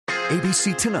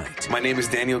ABC Tonight. My name is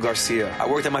Daniel Garcia. I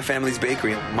worked at my family's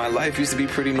bakery. My life used to be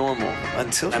pretty normal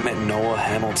until I met Noah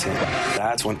Hamilton.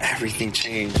 That's when everything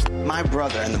changed. My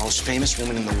brother and the most famous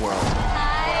woman in the world.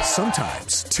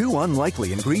 Sometimes two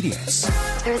unlikely ingredients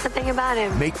There's something about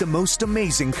him. make the most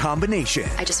amazing combination.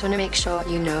 I just want to make sure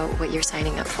you know what you're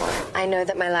signing up for. I know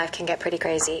that my life can get pretty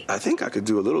crazy. I think I could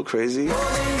do a little crazy.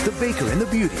 The Baker and the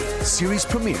Beauty series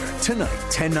premiere tonight,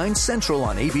 10/9 Central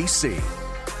on ABC.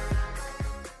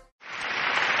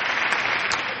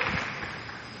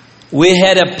 We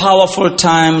had a powerful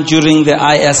time during the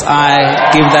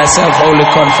ISI Give Thyself Holy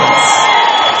Conference.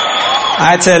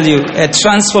 I tell you, a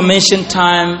transformation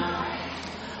time.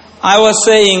 I was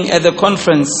saying at the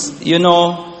conference, in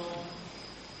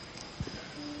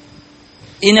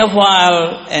a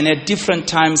while and at different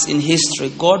times in history,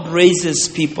 God raises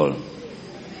people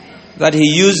that He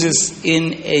uses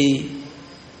in a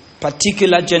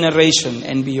particular generation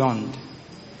and beyond.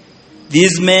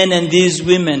 These men and these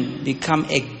women become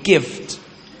a gift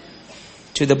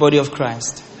to the body of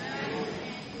Christ.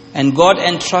 And God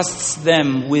entrusts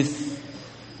them with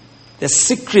the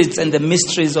secrets and the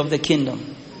mysteries of the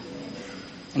kingdom.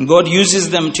 And God uses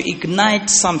them to ignite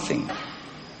something.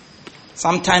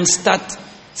 Sometimes start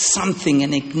something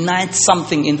and ignite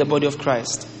something in the body of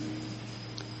Christ.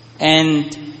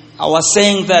 And I was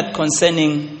saying that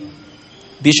concerning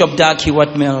Bishop Dag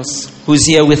Heward-Mills, who's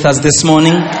here with us this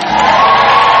morning,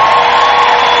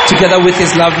 together with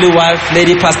his lovely wife,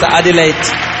 Lady Pastor Adelaide,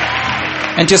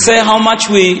 and to say how much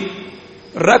we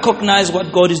recognize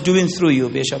what God is doing through you,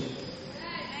 Bishop.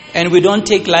 And we don't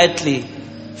take lightly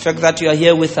the fact that you are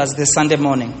here with us this Sunday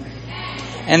morning.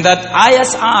 And that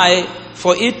ISI,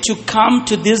 for it to come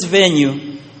to this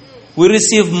venue, we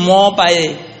receive more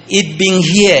by it being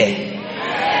here.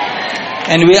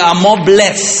 And we are more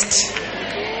blessed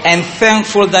and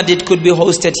thankful that it could be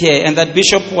hosted here. And that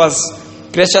Bishop was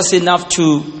gracious enough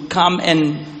to come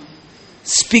and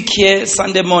speak here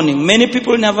Sunday morning. Many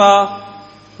people never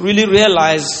really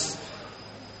realize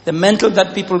the mantle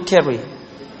that people carry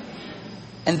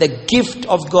and the gift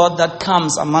of God that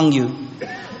comes among you.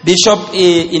 Bishop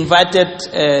invited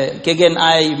Kege and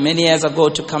I many years ago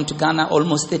to come to Ghana,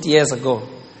 almost 30 years ago.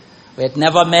 We had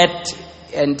never met,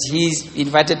 and he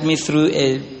invited me through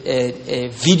a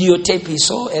videotape he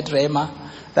saw at Rema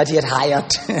that he had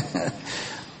hired.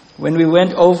 When we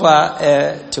went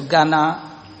over to Ghana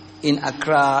in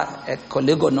Accra at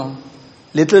Kolegono,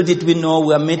 little did we know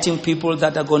we are meeting people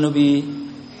that are going to be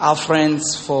our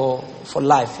friends for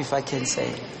life, if I can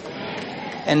say.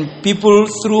 And people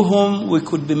through whom we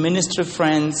could be ministry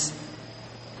friends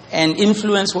and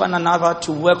influence one another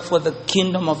to work for the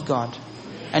kingdom of God.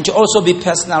 And to also be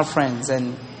personal friends.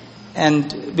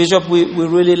 And Bishop, we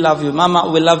really love you.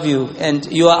 Mama, we love you. And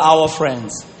you are our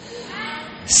friends.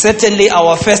 Certainly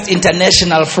our first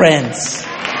international friends.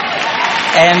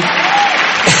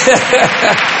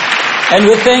 And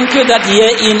we thank you that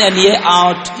year in and year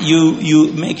out,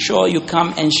 you make sure you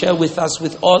come and share with us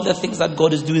with all the things that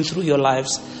God is doing through your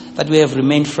lives, that we have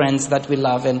remained friends that we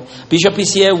love. And Bishop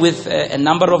is here with a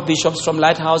number of bishops from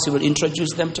Lighthouse. He will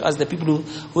introduce them to us, the people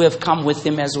who have come with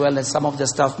him, as well as some of the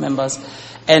staff members.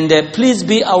 And please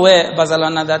be aware,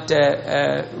 Bazalana, that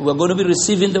we're going to be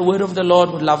receiving the word of the Lord.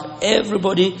 We'd love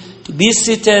everybody to be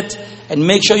seated and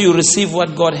make sure you receive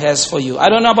what God has for you. I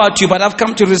don't know about you, but I've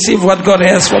come to receive what God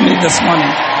has for me this morning.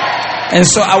 And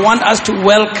so I want us to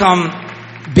welcome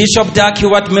Bishop Dag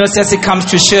Heward-Mills as he comes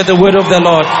to share the word of the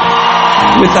Lord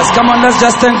with us. Come on, let's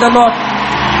just thank the Lord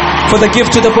for the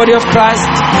gift to the body of Christ.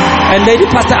 And Lady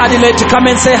Pastor Adelaide to come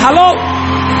and say hello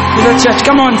to the church.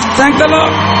 Come on, thank the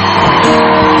Lord.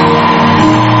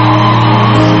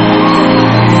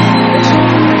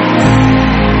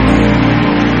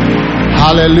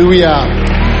 Hallelujah.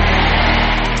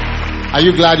 Are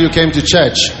you glad you came to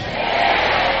church?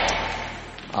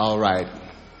 All right.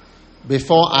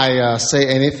 Before I say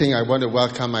anything, I want to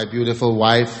welcome my beautiful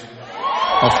wife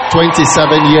of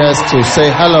 27 years to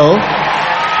say hello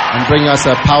and bring us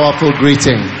a powerful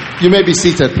greeting. You may be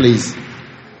seated, please.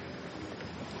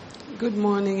 Good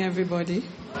morning, everybody.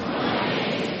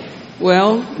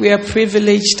 Well, we are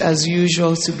privileged as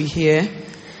usual to be here.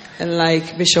 And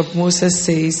like Bishop Moses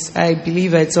says, I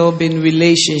believe it's all been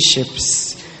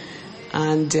relationships.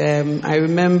 And I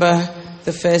remember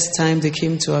the first time they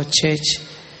came to our church,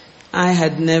 I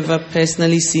had never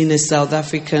personally seen a South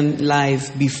African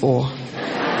live before.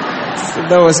 So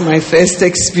that was my first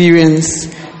experience.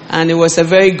 And it was a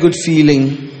very good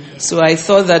feeling. So I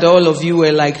thought that all of you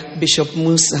were like Bishop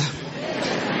Musa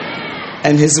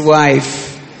and his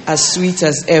wife, as sweet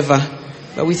as ever.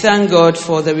 But we thank God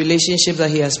for the relationship that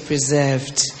He has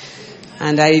preserved.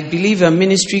 And I believe a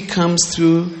ministry comes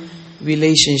through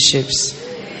relationships.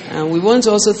 And we want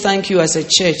to also thank you as a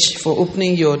church for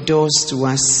opening your doors to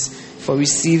us, for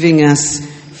receiving us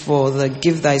for the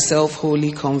Give Thyself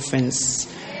Holy Conference.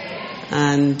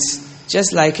 And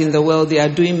just like in the world, they are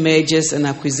doing mergers and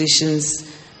acquisitions.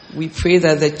 We pray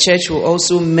that the church will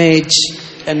also merge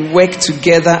and work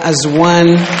together as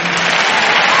one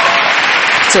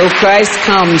till Christ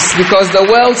comes. Because the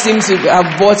world seems to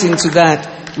have bought into that.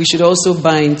 We should also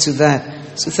buy into that.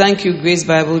 So thank you, Grace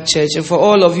Bible Church. And for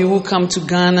all of you who come to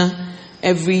Ghana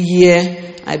every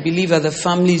year, I believe that the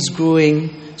family is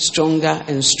growing stronger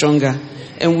and stronger.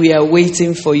 And we are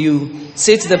waiting for you.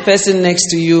 Say to the person next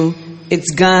to you,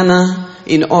 it's Ghana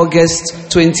in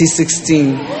August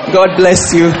 2016. God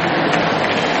bless you.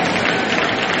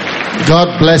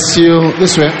 God bless you.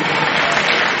 This way.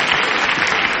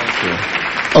 Thank you.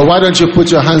 Oh, why don't you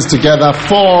put your hands together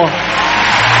for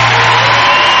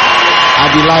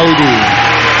Adelaide.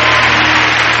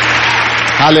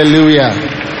 Hallelujah.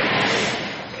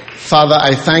 Father,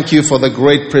 I thank you for the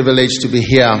great privilege to be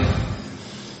here.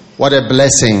 What a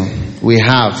blessing we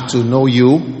have to know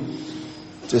you,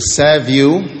 to serve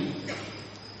you,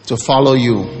 to follow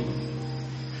you.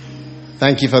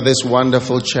 Thank you for this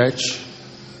wonderful church.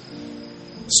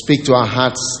 Speak to our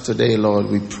hearts today, Lord,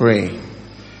 we pray.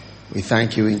 We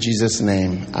thank you in Jesus'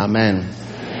 name. Amen.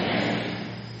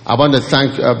 I want to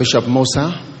thank Bishop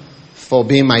Musa for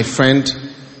being my friend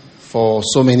for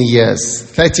so many years.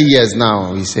 30 years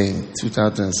now, we say,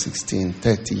 2016,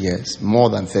 30 years, more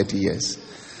than 30 years.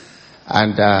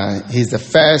 And he's the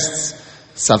first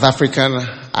South African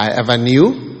I ever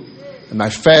knew, my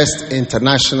first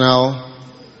international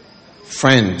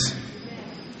friend.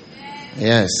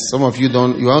 Yes, some of you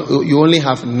don't, you only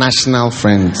have national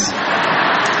friends.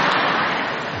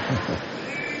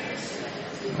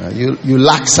 You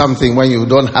lack something when you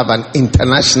don't have an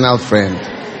international friend.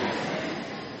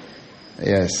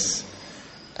 Yes.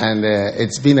 And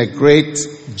it's been a great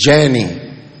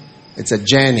journey. It's a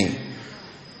journey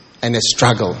and a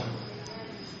struggle.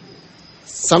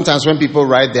 Sometimes when people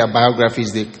write their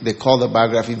biographies, they call the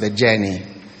biography the journey.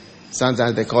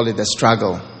 Sometimes they call it the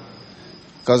struggle.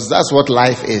 Because that's what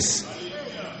life is.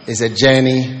 It's a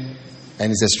journey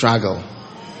and it's a struggle.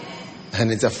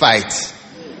 And it's a fight.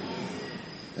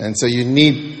 And so you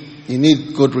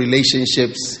need good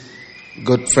relationships,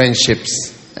 good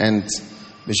friendships. And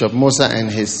Bishop Musa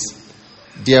and his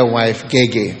dear wife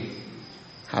Gege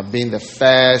have been the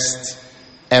first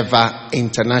ever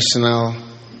international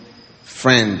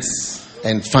friends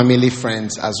and family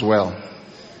friends as well.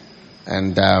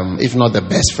 And if not the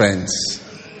best friends.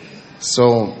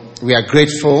 So we are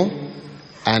grateful,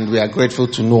 and we are grateful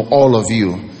to know all of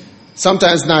you.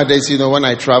 Sometimes nowadays, when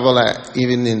I travel,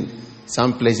 even in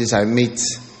some places, I meet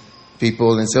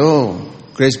people and say, "Oh,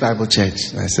 Grace Bible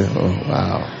Church." And I say, "Oh,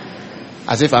 wow."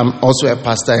 As if I'm also a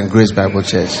pastor in Grace Bible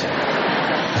Church.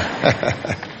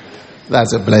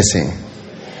 That's a blessing.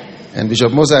 And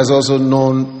Bishop Musa is also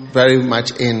known very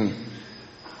much in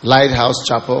Lighthouse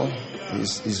Chapel.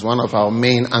 He's one of our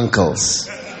main uncles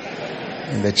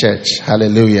in the church.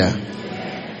 Hallelujah.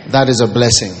 That is a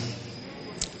blessing.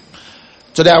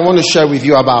 Today I want to share with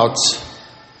you about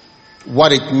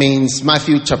what it means,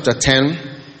 Matthew chapter 10,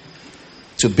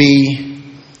 to be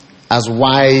as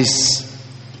wise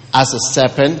as a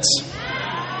serpent.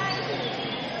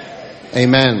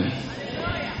 Amen.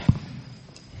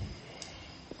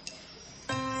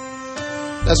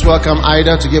 Let's welcome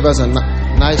Ida to give us a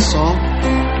nice song.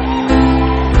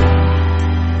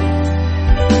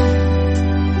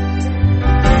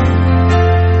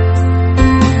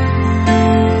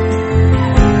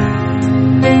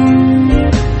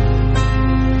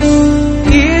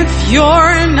 If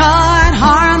you're not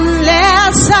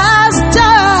harmless as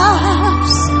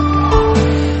doves,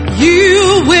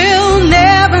 you will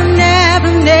never,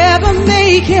 never, never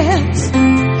make it.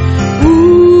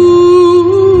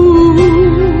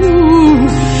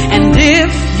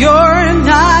 You're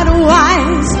not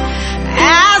wise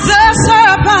as a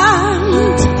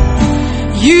serpent.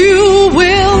 You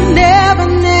will never,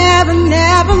 never,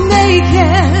 never make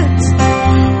it.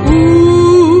 Ooh.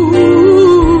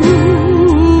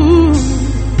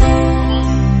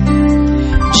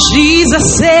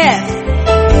 Jesus said,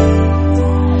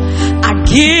 I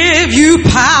give you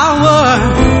power,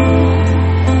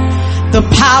 the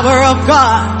power of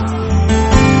God,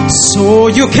 so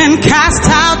you can cast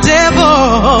out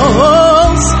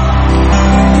devils.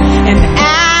 And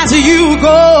as you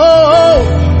go,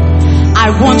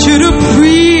 I want you to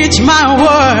preach my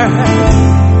word.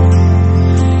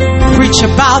 Preach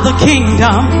about the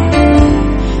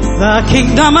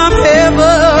kingdom of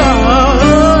heaven.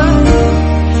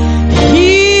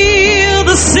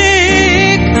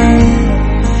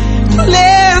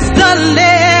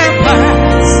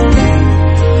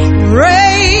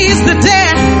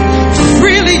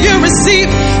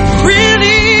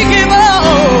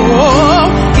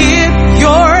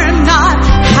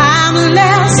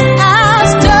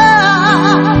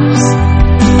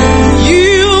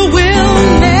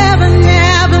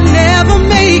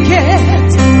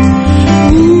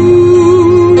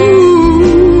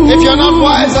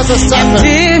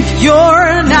 if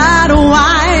you're not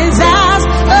wise as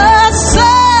a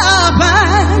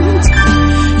serpent,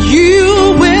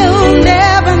 you will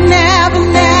never, never,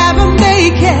 never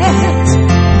make it.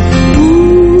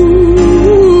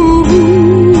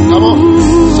 Come on,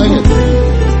 sing it.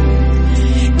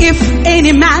 If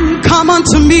any man come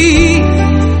unto me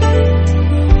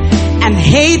and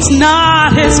hates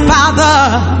not his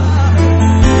father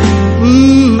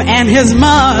and his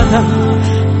mother,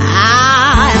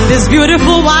 and his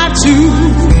beautiful wife too,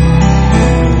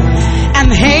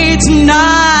 and hates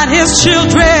not his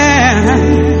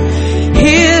children,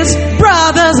 his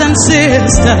brothers and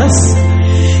sisters,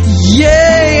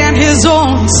 yea, and his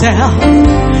own self,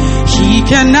 he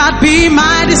cannot be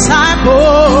my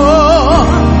disciple.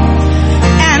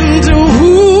 And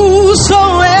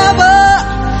whosoever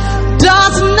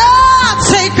does not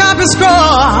take up his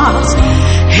cross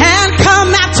and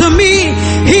come after me,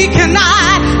 he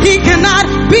cannot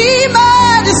be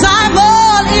my disciple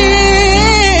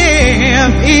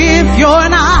if you're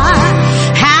not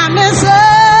having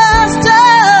sisters.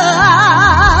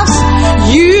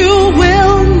 You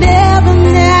will never,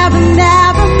 never,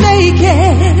 never make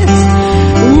it.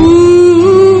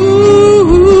 Ooh.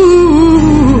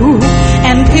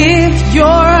 And if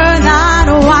you're not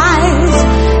wise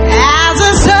as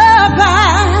a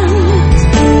serpent,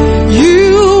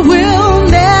 you will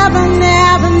never,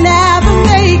 never, never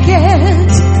make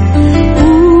it.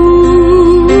 Ooh.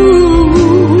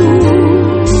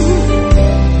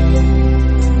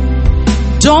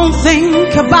 Don't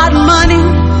think about money,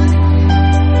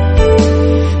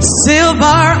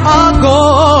 silver or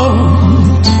gold.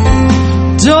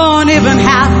 Don't even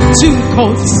have 2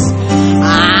 coats.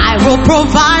 I will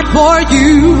provide for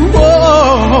you.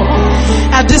 Oh,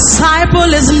 a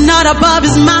disciple is not above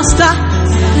his master.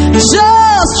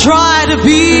 Just try to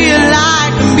be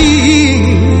like me.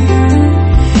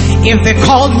 If they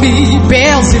called me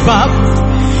Beelzebub,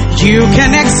 you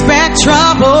can expect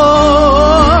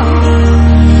trouble.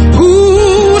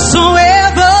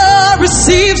 Whosoever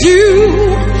receives you,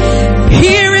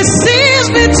 he receives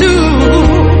me too.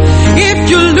 If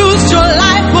you lose your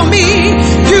life for me,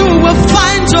 you will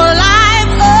find your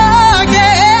life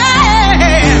again.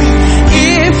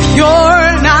 If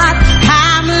you're not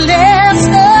harmless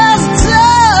as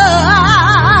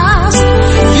dust,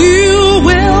 you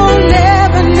will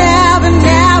never, never,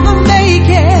 never make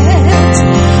it.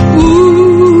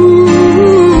 Ooh,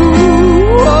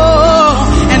 oh.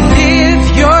 And if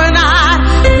you're not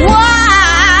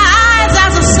wise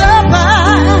as a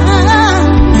serpent,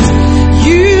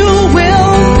 you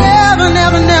will never,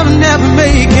 never, never, never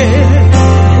make it.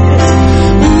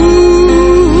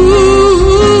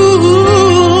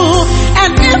 Ooh,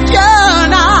 and if you're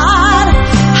not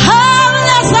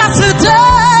harmless as a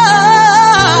dove,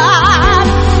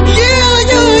 you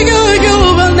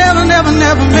will never, never,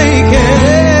 never make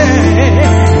it.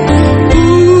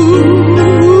 Ooh,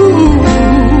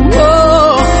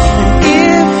 oh,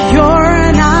 if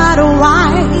you're not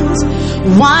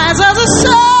wise as a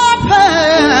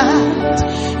serpent,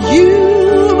 you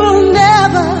will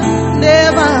never,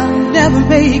 never, never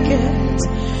make it.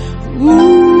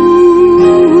 Ooh.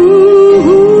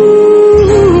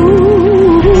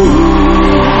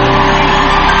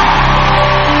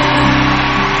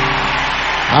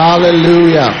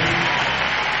 Hallelujah.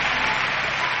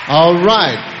 All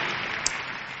right.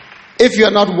 If you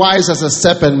are not wise as a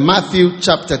serpent, Matthew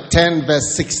chapter 10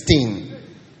 verse 16.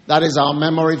 That is our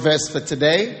memory verse for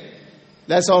today.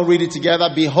 Let's all read it together.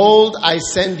 Behold, I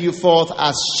send you forth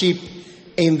as sheep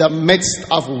in the midst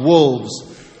of wolves.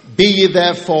 Be ye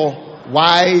therefore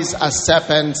wise as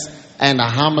serpents and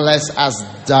harmless as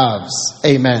doves.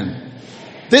 Amen.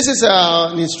 This is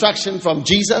an instruction from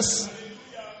Jesus.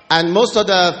 And most of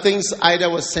the things Ida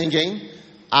was singing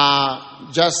are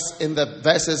just in the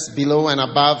verses below and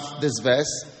above this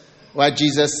verse, where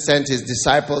Jesus sent his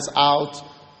disciples out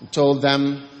and told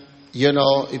them, you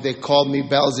know, if they call me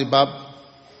Beelzebub,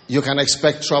 you can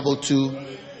expect trouble too.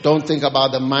 Don't think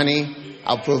about the money.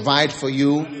 I'll provide for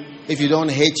you. If you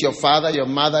don't hate your father, your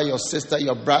mother, your sister,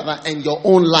 your brother, and your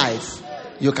own life,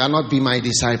 you cannot be my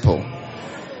disciple.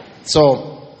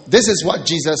 So this is what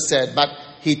Jesus said. But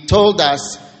he told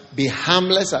us, be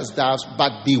harmless as doves,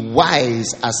 but be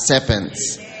wise as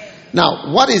serpents.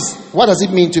 Now, what does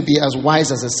it mean to be as wise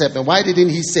as a serpent? Why didn't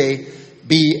he say,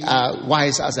 be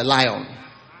wise as a lion?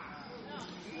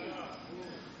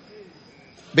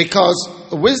 Because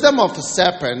the wisdom of the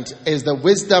serpent is the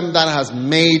wisdom that has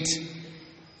made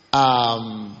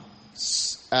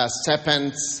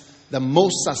serpents the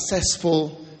most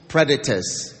successful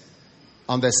predators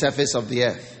on the surface of the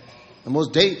earth. The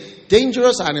most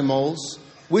dangerous animals,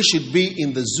 we should be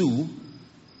in the zoo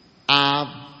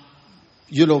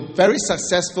very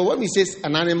successful. When we say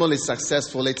an animal is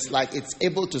successful, it's like it's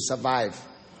able to survive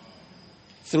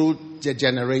through the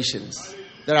generations.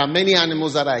 There are many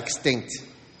animals that are extinct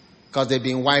because they've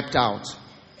been wiped out.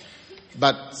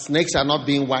 But snakes are not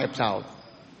being wiped out.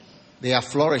 They are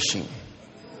flourishing.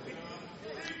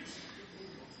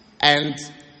 And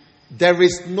there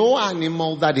is no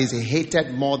animal that is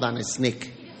hated more than a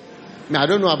snake. I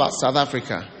don't know about South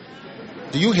Africa.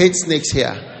 Do you hate snakes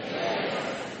here?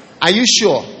 Are you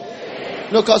sure?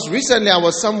 No, because recently I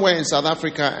was somewhere in South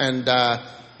Africa and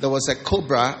there was a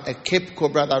cobra, a Cape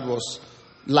cobra that was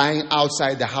lying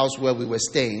outside the house where we were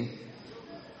staying,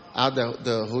 at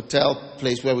the hotel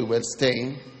place where we were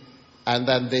staying. And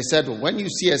then they said, when you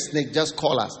see a snake, just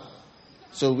call us.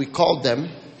 So we called them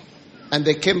and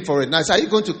they came for it. And I said, are you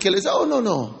going to kill it? They said, oh,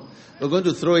 no. We're going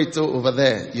to throw it over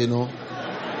there,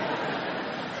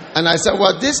 And I said,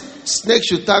 well, this snake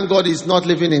should thank God he's not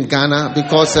living in Ghana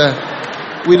because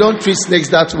we don't treat snakes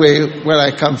that way where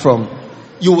I come from.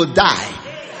 You will die.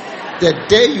 The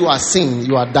day you are seen,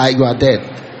 you are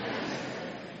dead.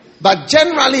 But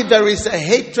generally there is a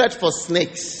hatred for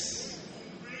snakes.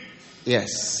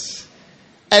 Yes.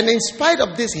 And in spite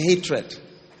of this hatred,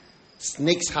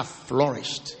 snakes have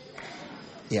flourished.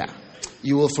 Yeah.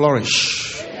 You will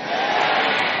flourish.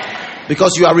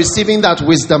 Because you are receiving that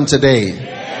wisdom today.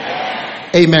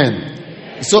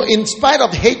 Amen. So in spite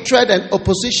of hatred and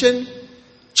opposition,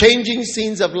 changing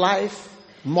scenes of life,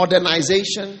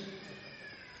 modernization,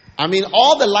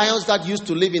 all the lions that used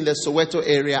to live in the Soweto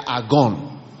area are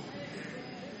gone.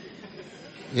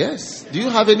 Yes. Do you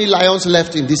have any lions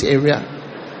left in this area?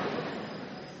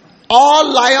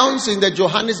 All lions in the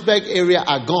Johannesburg area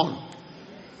are gone.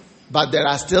 But there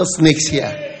are still snakes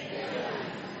here.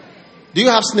 Do you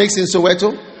have snakes in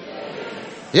Soweto?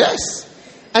 Yes.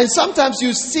 And sometimes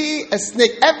you see a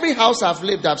snake. Every house I've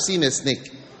lived, I've seen a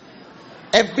snake.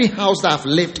 Every house that I've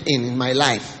lived in my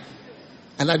life.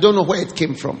 And I don't know where it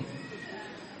came from.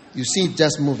 You see it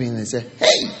just moving and say,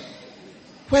 hey,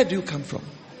 where do you come from?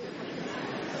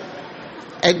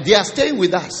 And they are staying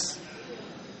with us.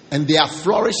 And they are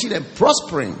flourishing and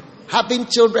prospering. Having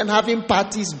children, having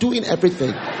parties, doing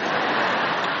everything.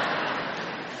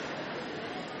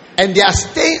 And they are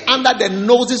staying under the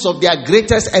noses of their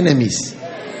greatest enemies.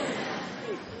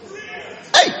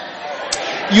 Hey,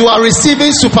 you are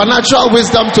receiving supernatural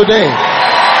wisdom today.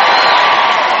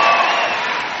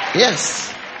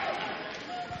 Yes.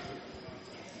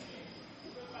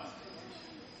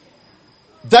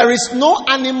 There is no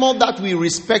animal that we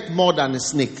respect more than a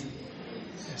snake.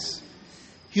 Yes.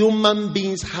 Human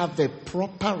beings have a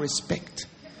proper respect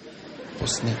for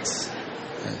snakes.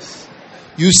 Yes.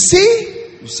 You see,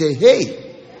 you say,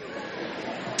 hey,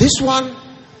 this one,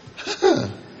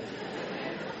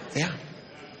 yeah.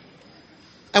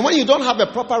 And when you don't have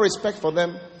a proper respect for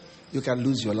them, you can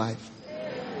lose your life.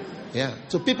 Yeah.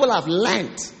 So people have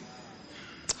learned.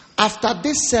 After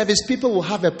this service, people will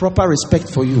have a proper respect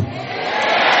for you.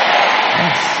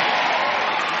 Yes.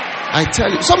 I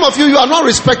tell you, some of you are not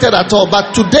respected at all,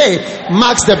 but today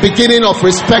marks the beginning of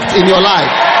respect in your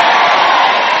life.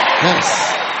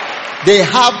 Yes. They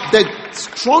have the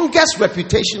strongest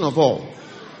reputation of all.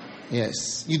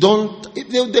 Yes. You don't,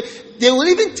 they will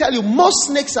even tell you most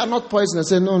snakes are not poisonous.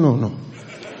 Say, no.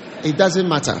 It doesn't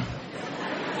matter.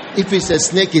 If it's a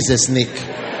snake, it's a snake.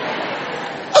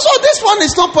 So this one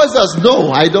is not poisonous.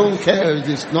 No, I don't care if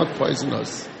it's not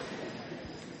poisonous.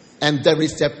 And there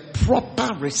is a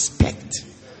proper respect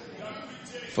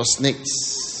for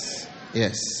snakes.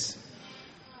 Yes.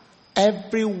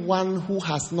 Everyone who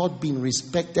has not been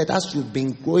respected, as you've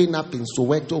been growing up in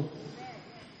Soweto,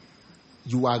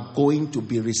 you are going to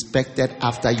be respected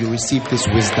after you receive this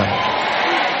wisdom.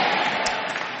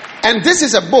 And this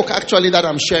is a book actually that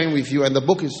I'm sharing with you, and the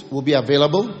book will be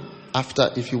available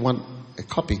after if you want a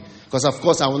copy. Because of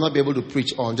course I will not be able to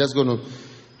preach on. I'm just going to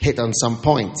hit on some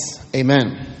points.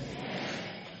 Amen.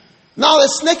 Now the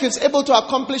snake is able to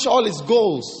accomplish all its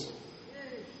goals.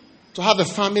 To have a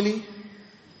family.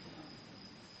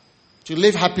 To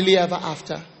live happily ever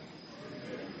after.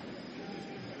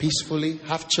 Peacefully.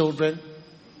 Have children.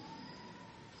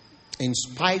 In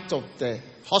spite of the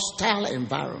hostile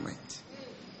environment.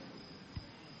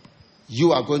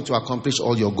 You are going to accomplish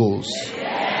all your goals.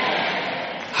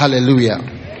 Hallelujah.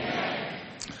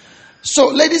 So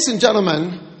ladies and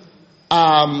gentlemen,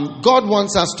 God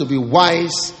wants us to be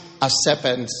wise as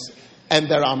serpents, and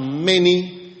there are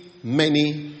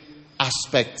many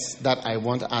aspects that I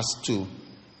want us to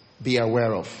be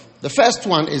aware of. The first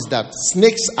one is that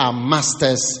snakes are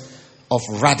masters of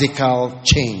radical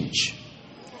change.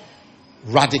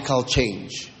 Radical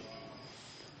change.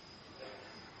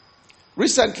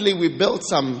 Recently, we built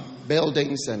some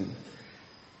buildings, and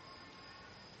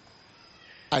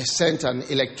I sent an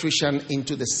electrician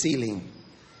into the ceiling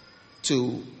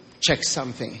to check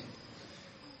something.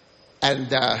 And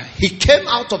he came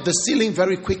out of the ceiling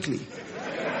very quickly.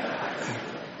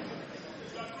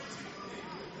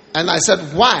 And I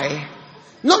said, why?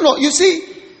 No, you see,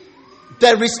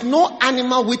 there is no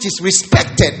animal which is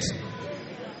respected.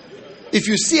 If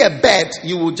you see a bird,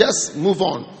 you will just move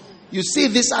on. You see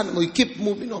this animal, you keep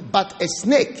moving on. But a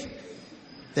snake,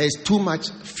 there is too much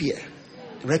fear.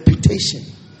 Reputation,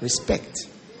 respect.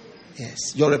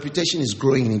 Yes, your reputation is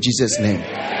growing in Jesus' name.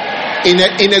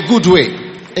 In a good way.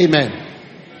 Amen.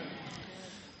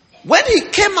 When he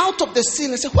came out of the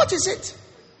ceiling, I said, what is it?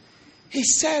 He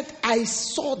said, I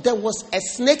saw there was a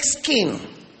snake skin.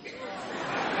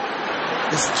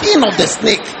 The skin of the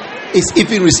snake is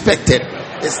even respected.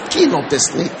 The skin of the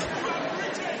snake.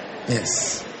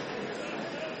 Yes.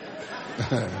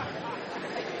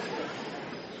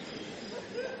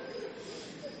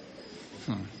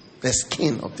 The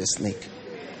skin of the snake.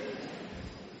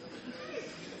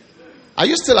 Are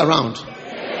you still around?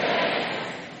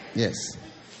 Yes.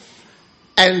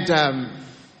 And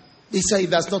he said he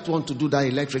does not want to do that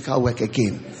electrical work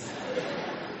again.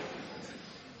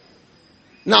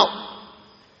 Now,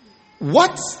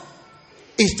 what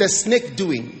is the snake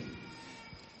doing?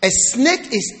 A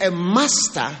snake is a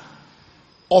master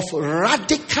of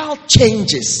radical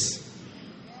changes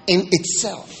in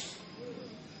itself.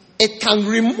 It can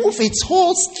remove its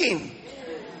whole skin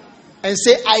and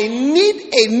say, I need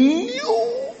a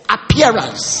new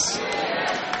appearance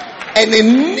and a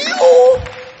new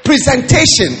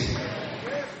presentation,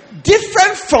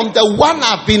 different from the one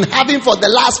I've been having for the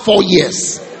last 4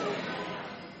 years.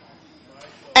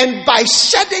 And by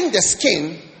shedding the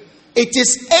skin, it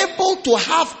is able to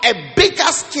have a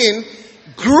bigger skin,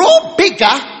 grow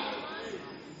bigger,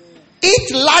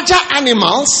 eat larger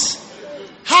animals,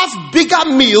 have bigger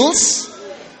meals,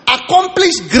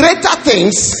 accomplish greater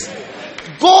things,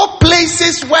 go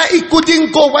places where he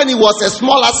couldn't go when he was a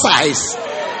smaller size,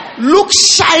 look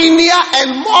shinier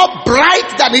and more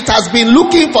bright than it has been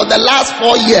looking for the last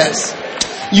 4 years.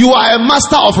 You are a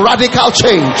master of radical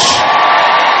change.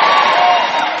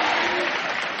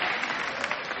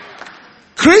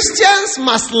 Christians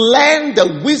must learn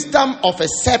the wisdom of a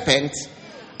serpent.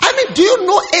 I mean, do you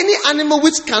know any animal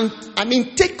which can,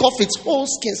 take off its whole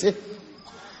skin? Say,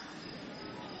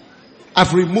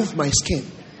 I've removed my skin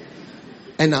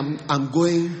and I'm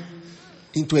going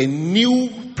into a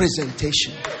new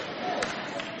presentation.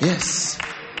 Yes.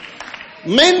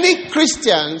 Many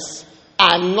Christians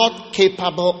are not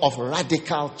capable of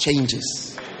radical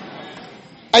changes.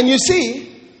 And you see,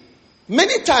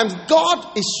 many times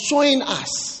God is showing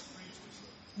us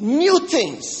new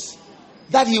things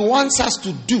that he wants us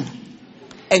to do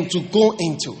and to go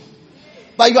into.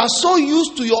 But you are so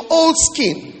used to your old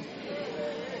skin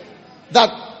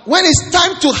that when it's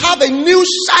time to have a new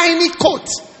shiny coat,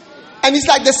 and it's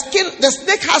like the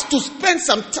snake has to spend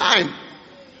some time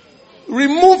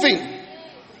removing.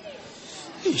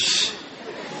 Just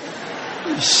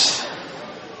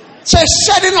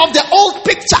shedding off the old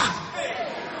picture.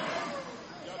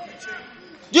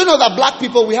 Do you know that black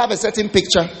people, we have a certain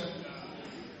picture?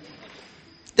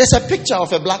 There's a picture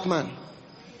of a black man.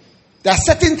 There are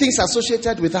certain things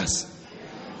associated with us.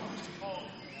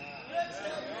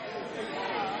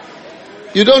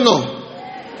 You don't know?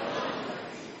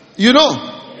 You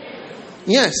know?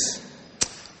 Yes.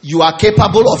 You are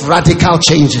capable of radical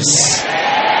changes.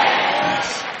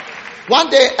 Yes. One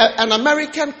day, an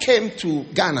American came to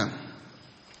Ghana.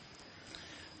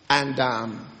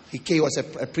 And he was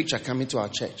a preacher coming to our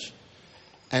church.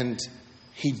 And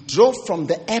he drove from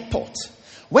the airport.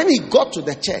 When he got to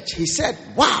the church, he said,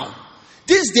 wow,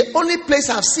 this is the only place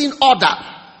I've seen order.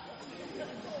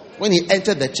 When he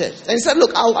entered the church. And he said,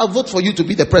 look, I'll vote for you to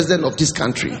be the president of this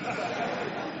country.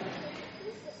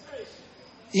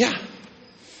 Yeah.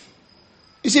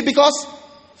 You see, because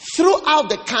throughout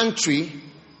the country,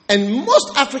 and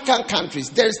most African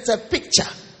countries, there is a picture.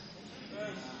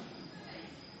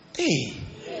 Hey,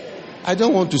 I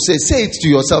don't want to say it to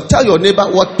yourself. Tell your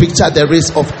neighbor what picture there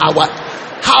is of how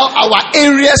our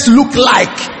areas look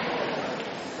like.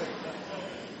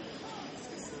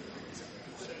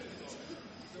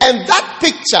 And that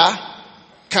picture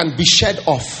can be shed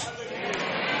off.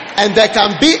 And there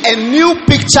can be a new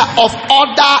picture of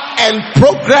order and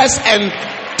progress and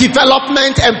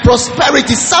development and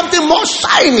prosperity. Something more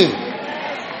shiny.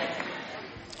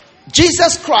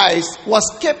 Jesus Christ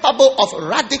was capable of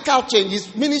radical change.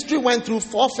 His ministry went through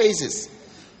 4 phases.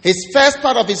 His first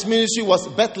part of his ministry was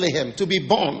Bethlehem, to be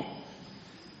born.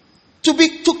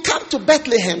 To come to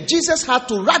Bethlehem, Jesus had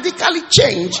to radically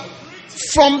change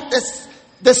from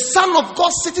the Son of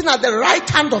God sitting at the right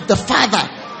hand of the Father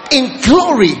in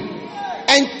glory,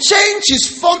 and change his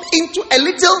form into a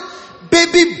little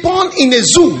baby born in a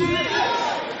zoo.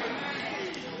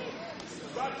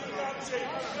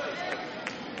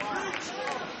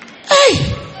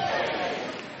 Hey!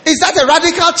 Is that a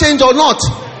radical change or not?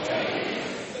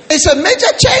 It's a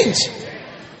major change.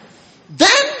 Then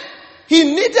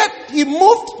he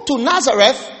moved to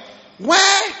Nazareth,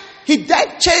 where he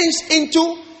then changed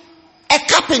into a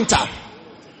carpenter.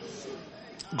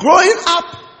 Growing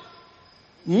up,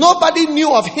 nobody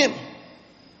knew of him.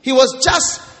 He was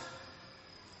just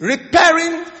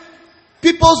repairing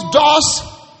people's doors.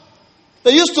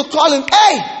 They used to call him,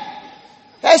 "Hey,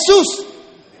 Jesus,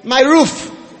 my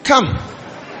roof, come.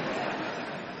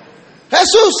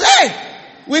 Jesus, hey,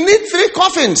 we need 3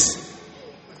 coffins."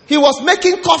 He was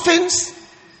making coffins.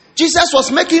 Jesus was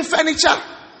making furniture.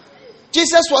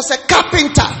 Jesus was a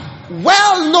carpenter,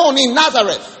 well known in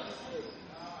Nazareth.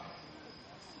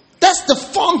 That's the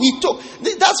form he took.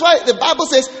 That's why the Bible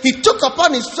says he took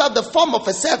upon himself the form of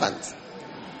a servant.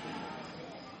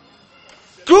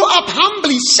 Grew up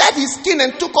humbly, shed his skin,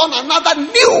 and took on another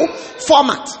new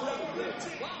format.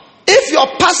 If your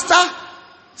pastor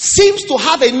seems to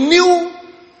have a new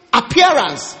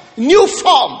appearance, new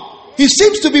form, he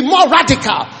seems to be more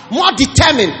radical, more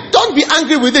determined, don't be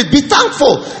angry with it. Be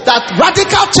thankful that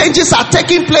radical changes are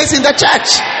taking place in the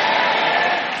church.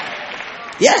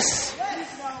 Yes.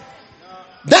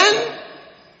 Then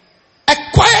a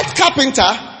quiet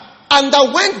carpenter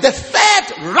underwent the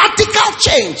 3rd radical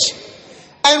change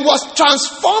and was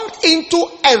transformed into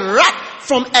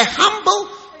from a humble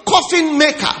coffin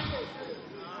maker,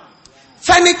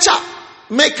 furniture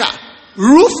maker,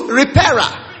 roof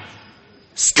repairer,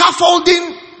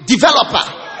 scaffolding developer,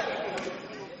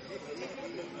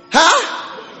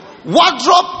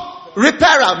 wardrobe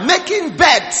repairer, making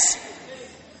beds.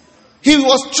 He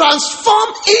was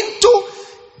transformed into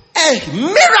a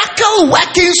miracle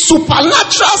working,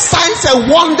 supernatural signs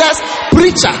and wonders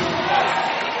preacher.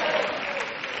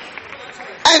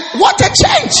 And what a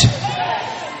change!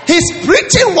 His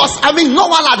preaching was, no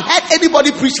one had heard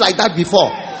anybody preach like that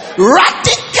before.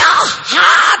 Radical,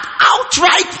 hard,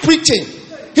 outright preaching.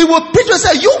 He would preach and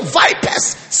say, "You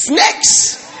vipers,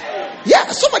 snakes."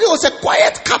 Yeah, somebody was a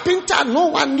quiet carpenter, no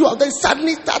one knew. Then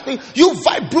suddenly started, "You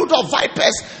brood of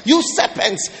vipers, you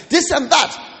serpents, this and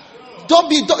that."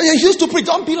 He used to preach,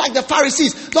 don't be like the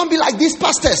Pharisees, don't be like these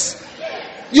pastors.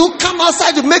 You come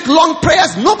outside to make long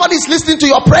prayers, nobody's listening to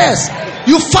your prayers.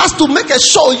 You fast to make a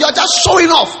show, you're just showing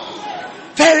off.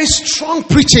 Very strong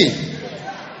preaching.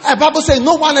 The Bible says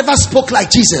no one ever spoke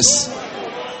like Jesus.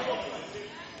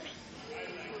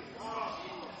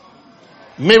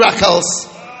 Miracles.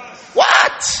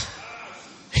 What?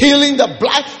 Healing the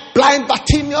blind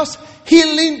Bartimaeus,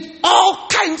 healing all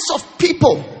kinds of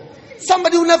people.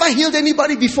 Somebody who never healed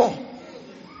anybody before.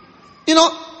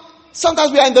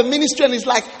 Sometimes we are in the ministry and it's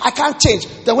like, I can't change.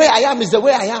 The way I am is the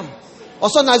way I am. Or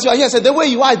sometimes you are here and say, the way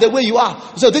you are is the way you are.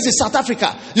 So this is South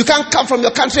Africa. You can't come from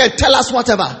your country and tell us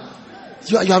whatever.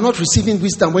 You are not receiving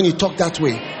wisdom when you talk that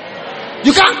way.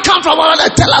 You can't come from another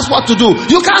and tell us what to do.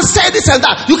 You can't say this and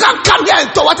that. You can't come here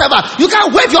and do whatever. You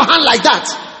can't wave your hand like that.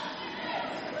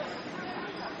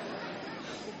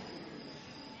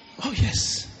 Oh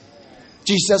yes.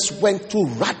 Jesus went through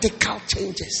radical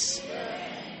changes.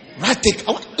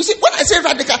 Radical. You see, when I say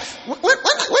radical,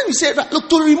 when you say, look,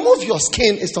 to remove your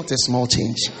skin is not a small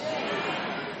change.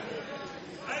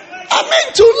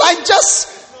 To just,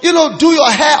 do your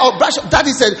hair or brush. That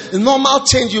is a normal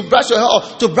change. You brush your hair or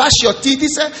to brush your teeth.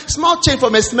 It's a small change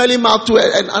from a smelly mouth to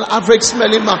an average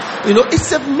smelling mouth.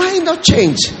 It's a minor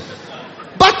change.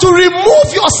 But to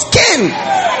remove your skin,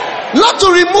 not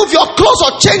to remove your clothes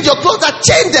or change your clothes, that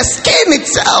change the skin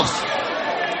itself.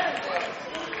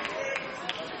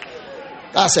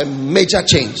 That's a major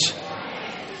change.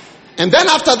 And then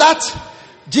after that,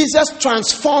 Jesus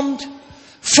transformed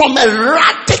from a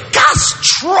radical,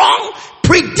 strong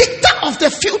predictor of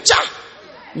the future,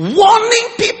 warning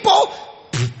people,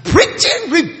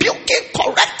 preaching, rebuking,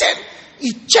 correcting.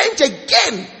 He changed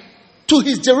again to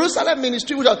his Jerusalem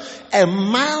ministry with a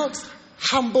mild,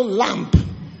 humble lamb.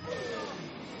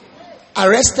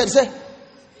 Arrested, said,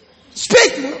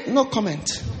 "Speak." No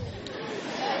comment.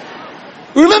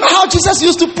 Remember how Jesus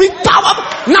used to preach power?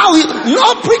 Now,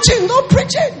 no preaching, no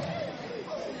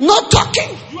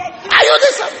talking. Are you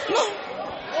this one? No.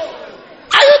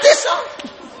 Are you this one?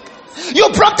 You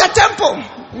broke the temple.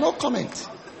 No comment.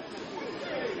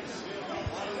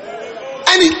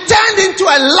 And he turned into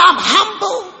a lamb,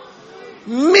 humble,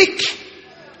 meek.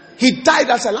 He died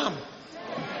as a lamb.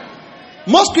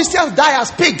 Most Christians die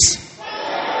as pigs,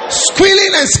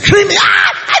 squealing and screaming,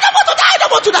 I don't want to die, I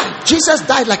don't want to die. Jesus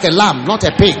died like a lamb, not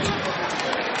a pig.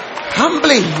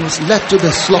 Humbly, he was led to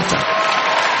the slaughter.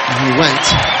 And he went.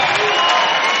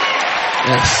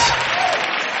 Yes.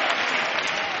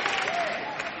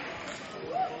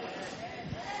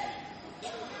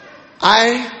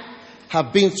 I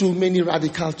have been through many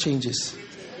radical changes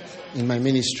in my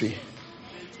ministry.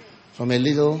 From a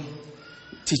little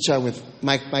teacher with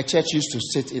my church used to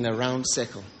sit in a round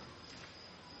circle.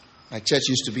 My church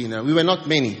used to be we were not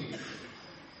many.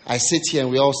 I sit here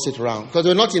and we all sit around because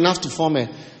we were not enough to form a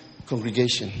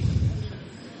congregation.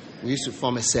 We used to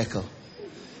form a circle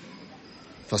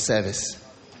for service.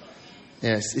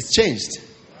 Yes, it's changed.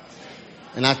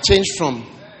 And I've changed from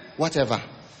whatever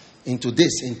into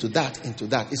this, into that, into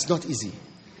that. It's not easy.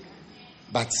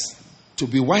 But to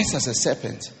be wise as a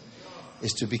serpent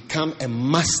is to become a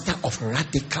master of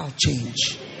radical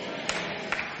change.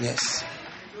 Yes.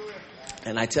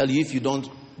 And I tell you, if you don't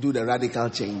do the radical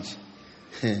change,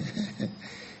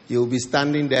 you'll be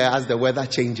standing there as the weather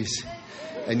changes.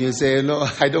 And you say, no,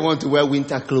 I don't want to wear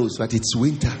winter clothes, but it's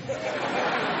winter.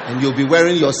 And you'll be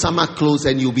wearing your summer clothes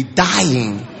and you'll be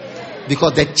dying.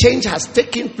 Because the change has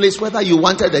taken place, whether you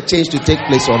wanted the change to take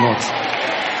place or not.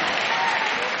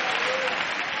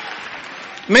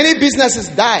 Many businesses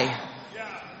die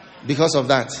because of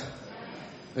that.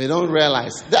 We don't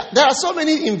realize. There are so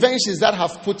many inventions that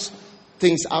have put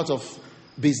things out of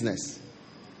business.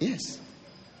 Yes.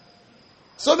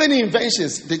 So many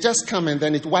inventions, they just come and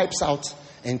then it wipes out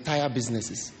entire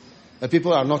businesses. The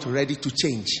people are not ready to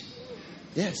change.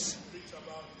 Yes.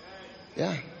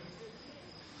 Yeah.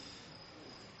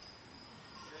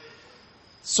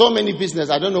 So many business.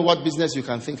 I don't know what business you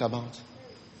can think about.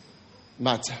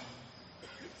 But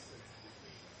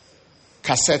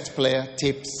cassette player,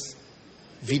 tapes,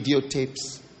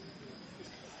 videotapes.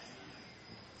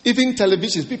 Even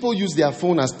televisions. People use their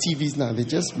phone as TVs now. They're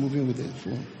just moving with their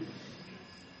phone.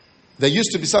 There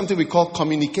used to be something we call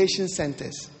communication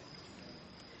centers.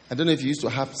 I don't know if you used to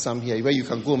have some here where you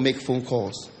can go make phone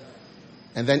calls.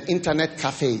 And then internet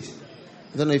cafes.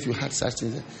 I don't know if you had such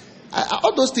things.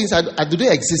 All those things, do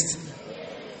they exist?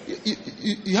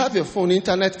 You have your phone.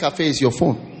 Internet cafe is your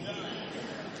phone.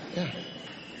 Yeah.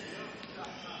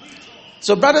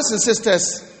 So brothers and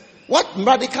sisters, what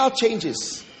radical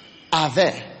changes are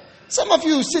there? Some of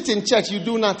you sit in church, you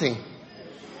do nothing.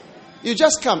 You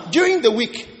just come. During the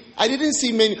week, I didn't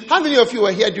see many. How many of you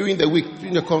were here during the week,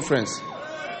 during the conference?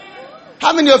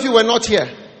 How many of you were not here?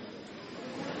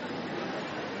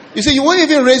 You see, you won't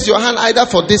even raise your hand either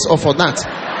for this or for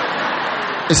that.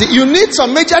 You see, you need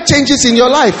some major changes in your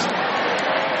life.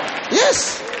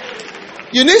 Yes.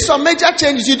 You need some major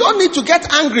changes. You don't need to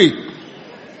get angry.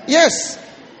 Yes.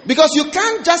 Because you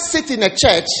can't just sit in a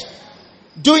church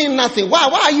doing nothing. Why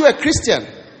are you a Christian?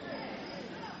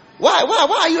 Why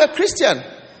are you a Christian?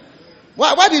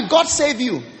 Why did God save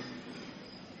you?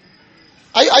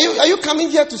 Are you coming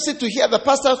here to sit to hear the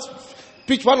pastor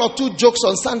preach one or two jokes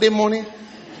on Sunday morning?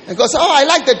 And God said, I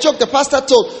like the joke the pastor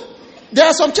told. There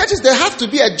are some churches, there have to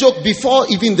be a joke before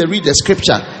even they read the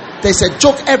scripture. There's a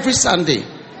joke every Sunday.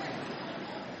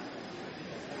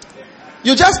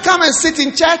 You just come and sit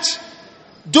in church,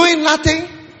 doing nothing,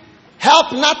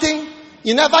 help nothing.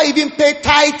 You never even pay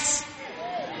tithes.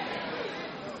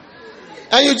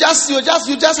 And you just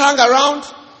hang around,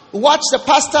 watch the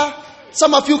pastor.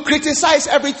 Some of you criticize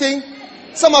everything.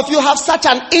 Some of you have such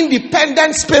an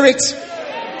independent spirit.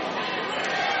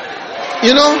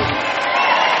 You know,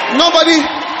 nobody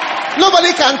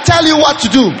can tell you what to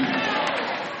do.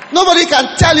 Nobody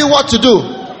can tell you what to do.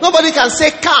 Nobody can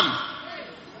say come.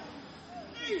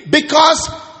 Because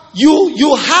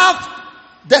you have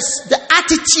the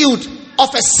attitude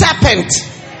of a serpent,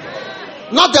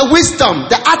 not the wisdom,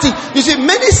 the attitude. You see,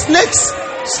 many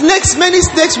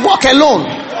snakes walk alone.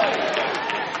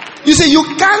 You see, you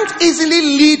can't easily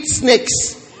lead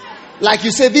snakes. Like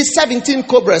you say, these 17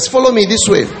 cobras, follow me this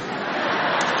way.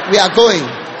 We are going.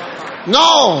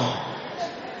 No.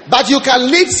 But you can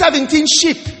lead 17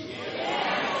 sheep.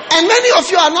 And many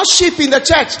of you are not sheep in the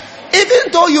church.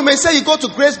 Even though you may say you go to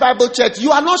Grace Bible Church,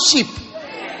 you are not sheep.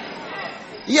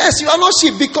 Yes, you are not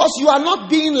sheep because you are not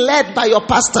being led by your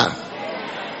pastor.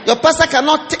 Your pastor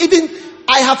cannot even...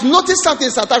 I have noticed something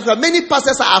in South Africa. Many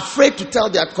pastors are afraid to tell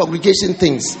their congregation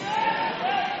things.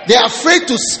 They are afraid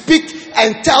to speak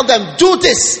and tell them, do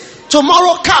this.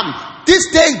 Tomorrow come. This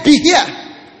day be here.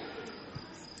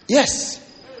 Yes.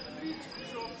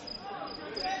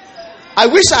 I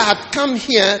wish I had come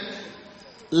here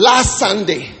last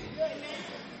Sunday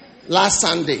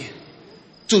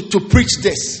to preach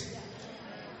this.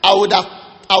 I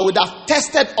would have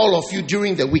tested all of you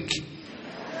during the week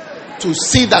to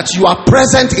see that you are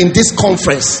present in this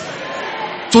conference,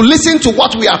 to listen to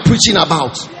what we are preaching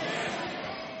about.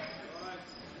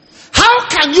 How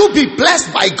can you be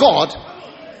blessed by God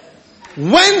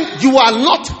when you are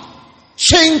not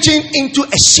changing into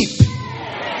a sheep?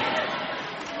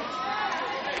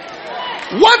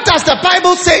 What does the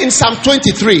Bible say in Psalm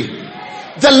 23?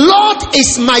 The Lord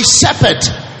is my shepherd.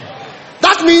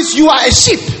 That means you are a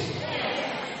sheep.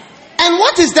 And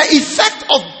what is the effect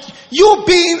of you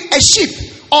being a sheep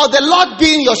or the Lord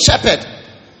being your shepherd?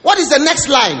 What is the next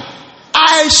line?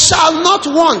 I shall not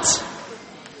want.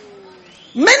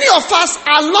 Many of us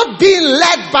are not being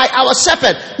led by our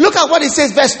shepherd. Look at what it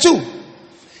says, verse 2.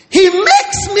 He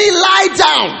makes me lie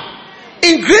down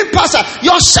in green pasture.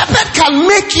 Your shepherd can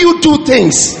make you do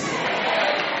things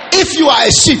if you are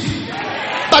a sheep.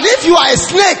 But if you are a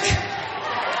snake,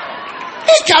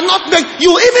 he cannot make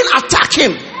you. Even attack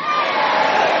him.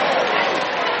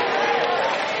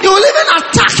 You will even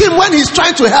attack him when he's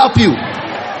trying to help you.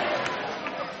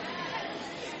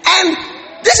 And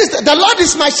this is the Lord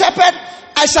is my shepherd,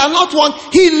 I shall not want.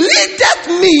 He leadeth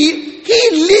me. He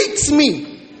leads me.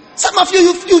 Some of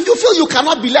you feel you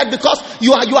cannot be led because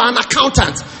you are an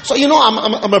accountant. So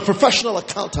I'm a professional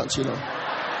accountant.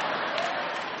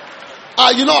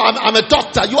 I'm a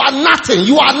doctor. You are nothing.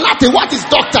 You are nothing. What is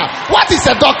doctor? What is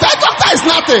a doctor? A doctor is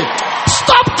nothing.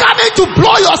 Stop coming to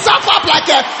blow yourself up like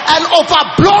an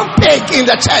overblown pig in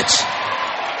the church.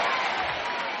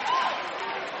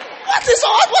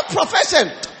 What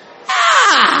profession?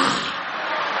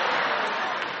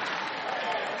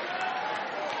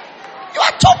 You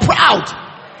are too proud.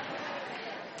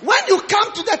 When you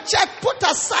come to the church, put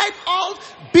aside all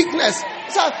bigness.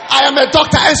 So, I am a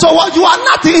doctor, and so what? You are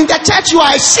nothing in the church. You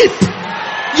are a sheep.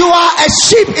 You are a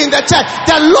sheep in the church.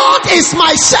 The Lord is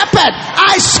my shepherd.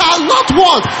 I shall not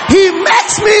want. He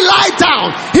makes me lie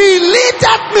down. He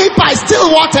leadeth me by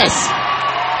still waters.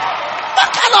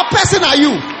 What kind of person are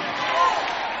you?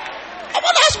 I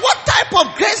want to ask, what type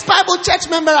of Grace Bible Church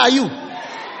member are you?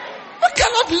 We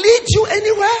cannot lead you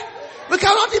anywhere. We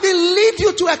cannot even lead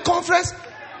you to a conference.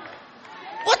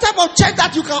 What type of church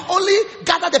that you can only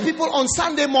gather the people on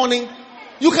Sunday morning?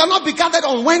 You cannot be gathered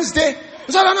on Wednesday.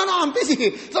 So, no, I'm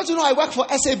busy. Don't you know I work for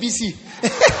SABC?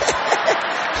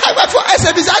 I work for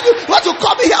SABC. You want to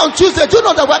call me here on Tuesday? Do you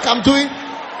know the work I'm doing?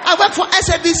 I work for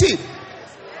SABC.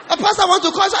 A pastor wants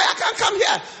to call, so I can't come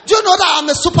here. Do you know that I'm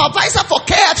a supervisor for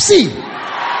KFC?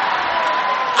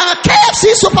 I'm a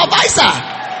KFC supervisor.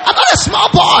 I'm not a small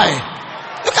boy.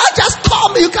 You can't just call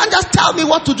me. You can't just tell me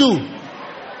what to do.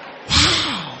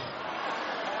 Wow.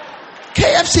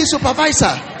 KFC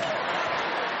supervisor.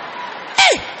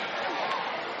 Hey.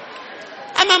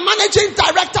 I'm a managing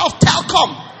director of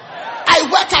Telcom. I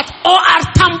work at OR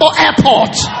Tambo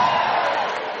Airport.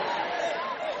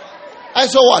 And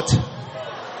so what?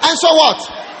 And so what?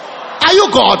 Are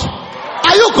you God?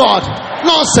 Are you God?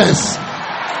 Nonsense.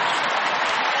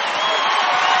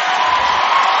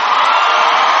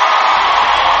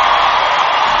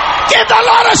 Give the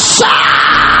Lord a shout.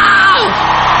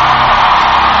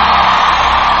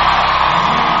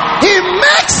 He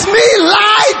makes me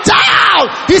lie down.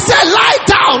 He said, lie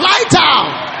down, lie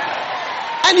down.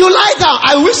 And you lie down.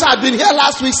 I wish I had been here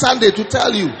last week Sunday to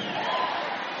tell you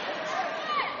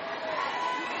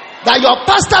that your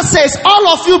pastor says all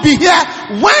of you be here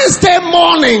Wednesday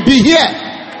morning. Be here.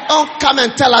 Don't come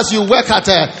and tell us you work at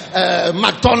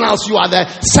McDonald's. You are the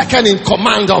second in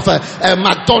command of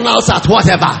McDonald's at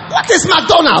whatever. What is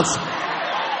McDonald's?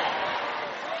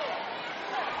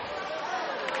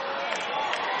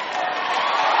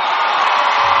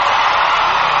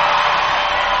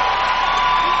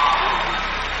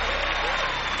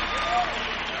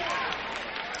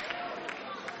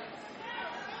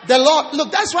 The Lord,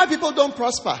 look, that's why people don't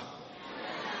prosper.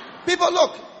 People,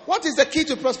 look, what is the key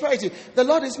to prosperity? The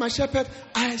Lord is my shepherd,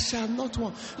 I shall not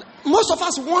want. Most of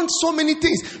us want so many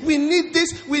things. We need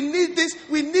this, we need this,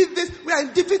 we need this. We are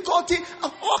in difficulty,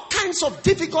 all kinds of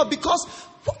difficulty, because,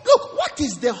 look, what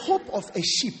is the hope of a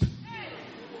sheep?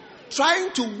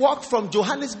 Trying to walk from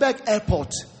Johannesburg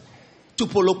airport to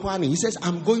Polokwane. He says,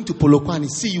 I'm going to Polokwane,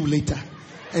 see you later.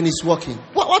 And he's walking.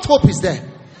 What hope is there?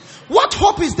 What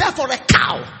hope is there for a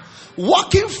cow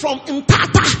walking from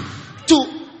Mpata to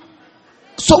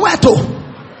Soweto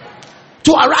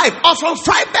to arrive, or from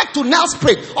Freiburg to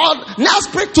Nelspruit, or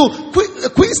Nelspruit to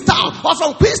Queenstown, or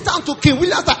from Queenstown to King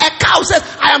William's? A cow says,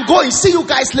 I am going, see you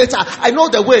guys later. I know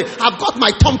the way. I've got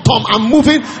my tom-tom. I'm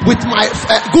moving with my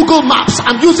Google Maps.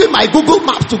 I'm using my Google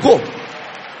Maps to go.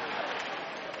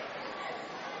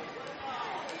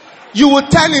 you will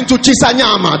turn into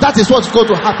Chisanyama. That is what's going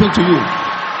to happen to you.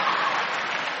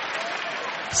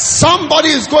 Somebody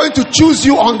is going to choose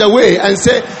you on the way and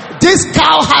say, this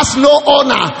cow has no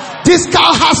owner. This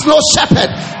cow has no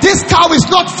shepherd. This cow is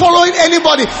not following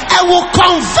anybody, and will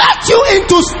convert you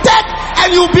into steak,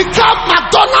 and you become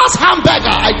McDonald's hamburger.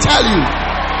 I tell you.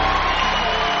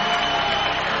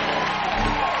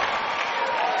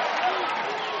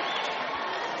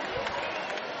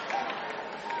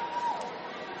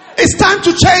 It's time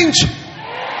to change.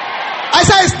 I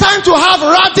say it's time to have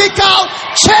radical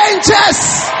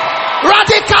changes.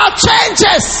 Radical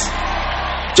changes.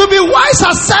 To be wise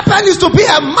as serpent is to be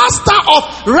a master of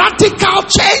radical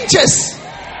changes.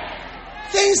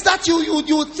 Things that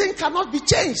you think cannot be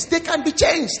changed, they can be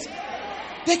changed.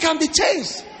 They can be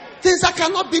changed. Things that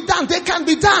cannot be done, they can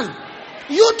be done.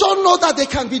 You don't know that they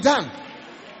can be done.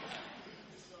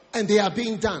 And they are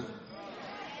being done.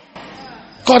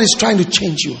 God is trying to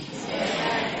change you.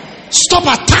 Stop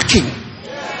attacking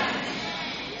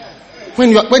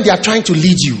when they are trying to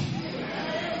lead you.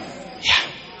 Yeah.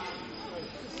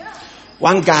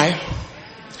 One guy,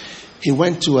 he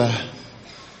went to a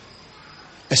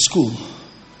school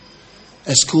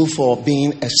for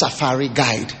being a safari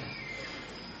guide,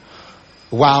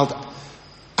 wild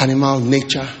animal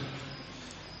nature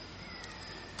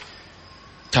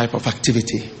type of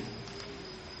activity.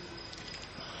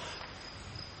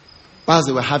 Whilst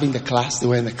they were having the class, they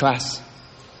were in the class.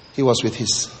 He was with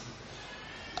his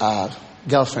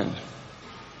girlfriend.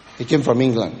 He came from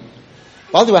England.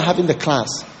 While they were having the class,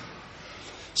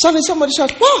 suddenly somebody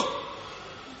shouted, "Whoa!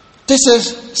 There's a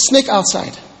snake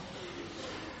outside."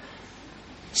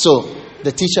 So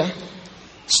the teacher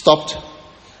stopped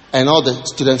and all the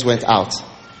students went out.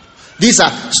 These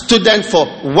are students for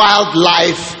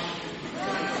wildlife.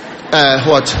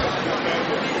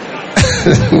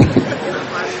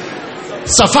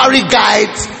 Safari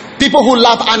guides, people who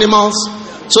love animals.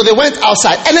 So they went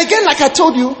outside. And again, like I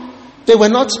told you, they were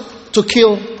not to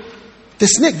kill the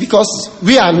snake because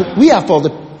we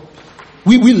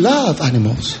love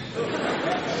animals.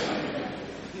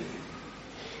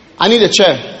 I need a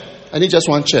chair. I need just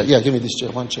one chair. Yeah, give me this chair.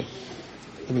 One chair.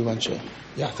 Give me one chair.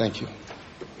 Yeah, thank you.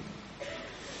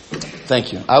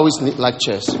 Thank you. I always like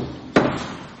chairs.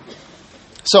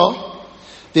 So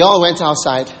they all went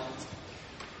outside.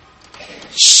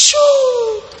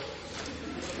 Shoo!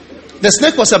 The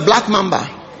snake was a black mamba.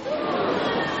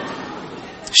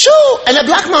 Shoo! And a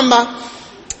black mamba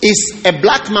is a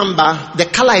black mamba. The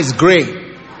color is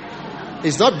gray.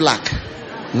 It's not black.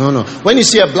 No. When you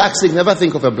see a black snake, never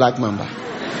think of a black mamba.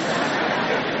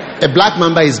 A black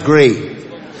mamba is gray.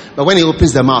 But when he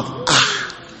opens the mouth,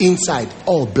 inside,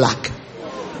 all black.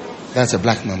 That's a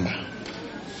black mamba.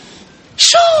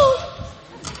 Shoo!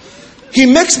 He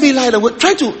makes me lie awake,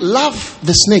 trying to love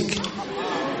the snake,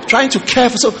 trying to care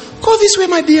for. So, go this way,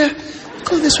 my dear.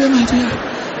 Go this way, my dear.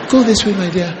 Go this way, my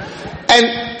dear.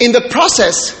 And in the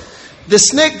process, the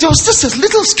snake, there was just a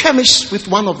little skirmish with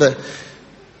one of the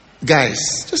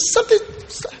guys. Just something.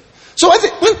 So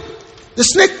when the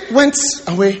snake went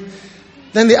away,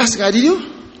 then they asked the guy, "Did you?"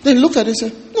 Then he looked at it and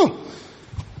said, "No.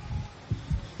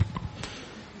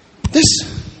 This,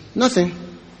 nothing."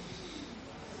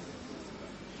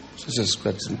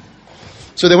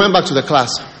 So they went back to the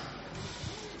class.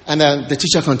 And the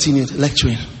teacher continued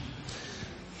lecturing.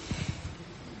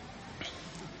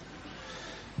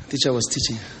 The teacher was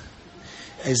teaching.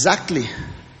 Exactly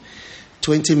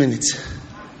 20 minutes.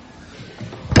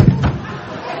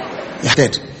 He's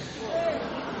dead.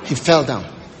 He fell down.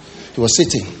 He was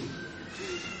sitting.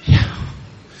 Yeah.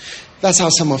 That's how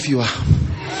some of you are.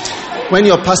 When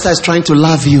your pastor is trying to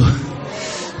love you,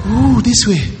 ooh, this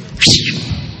way.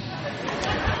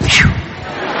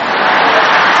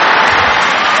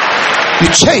 You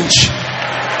change.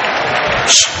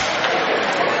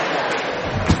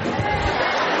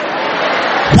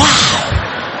 Wow.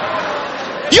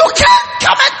 You can't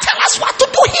come and tell us what to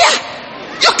do here.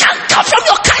 You can't come from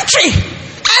your country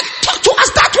and talk to us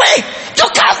that way. You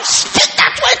can't speak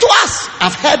that way to us.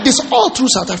 I've heard this all through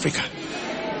South Africa.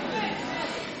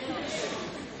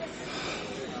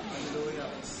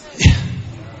 Yeah.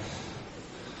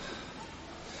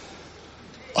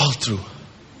 All through.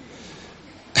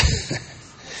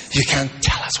 You can't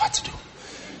tell us what to do.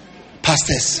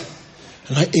 Pastors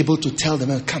are not able to tell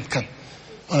them, come.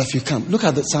 All of you come. Look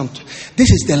at the psalm.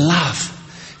 This is the love.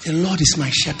 The Lord is my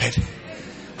shepherd.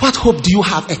 What hope do you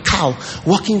have a cow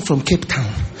walking from Cape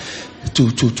Town to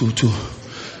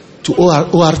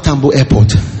OR Tambo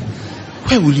Airport?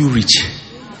 Where will you reach?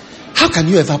 How can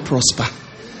you ever prosper?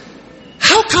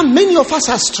 How How come many of us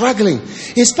are struggling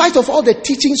in spite of all the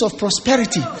teachings of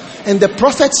prosperity and the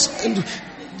prophets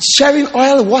sharing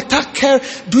oil, water, care,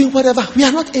 doing whatever? We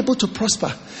are not able to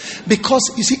prosper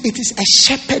because, you see, it is a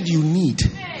shepherd you need.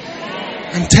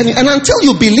 I'm telling you. And until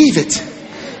you believe it,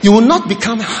 you will not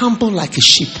become humble like a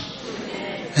sheep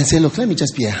and say, look, let me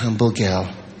just be a humble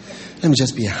girl. Let me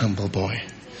just be a humble boy.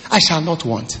 I shall not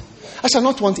want. I shall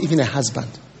not want even a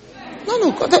husband. No,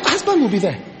 the husband will be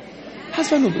there.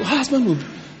 Husband will be.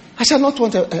 I shall not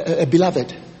want a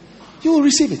beloved. You will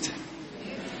receive it.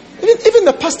 Even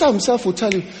the pastor himself will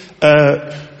tell you,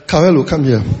 Kawelu, come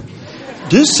here.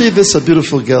 Do you see this a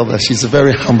beautiful girl that she's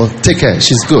very humble? Take her.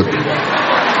 She's good.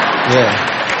 Yeah.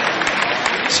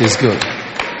 She's good.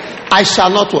 I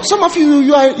shall not want. Some of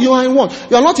you are in want.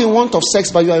 You are not in want of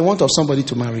sex, but you are in want of somebody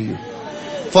to marry you.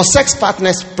 For sex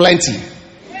partners, plenty.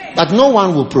 But no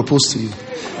one will propose to you.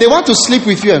 They want to sleep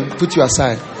with you and put you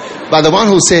aside. But the one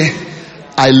who say,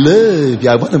 I love you,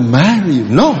 I want to marry you.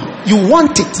 No, you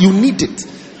want it, you need it.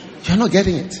 You're not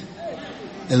getting it.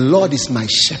 The Lord is my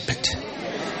shepherd.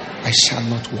 I shall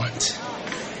not want.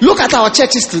 Look at our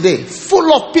churches today.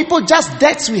 Full of people, just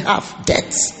debts we have.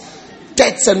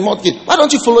 Debts and mortgage. Why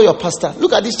don't you follow your pastor?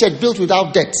 Look at this church built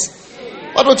without debts.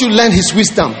 Why don't you learn his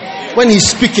wisdom? When he's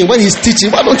speaking, when he's teaching,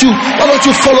 why don't you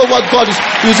follow what God is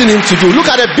using him to do? Look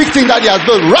at the big thing that he has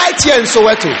built right here in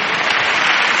Soweto.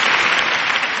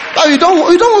 But you don't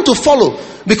want to follow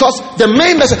because the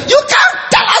main message, you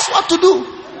can't tell us what to do.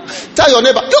 Tell your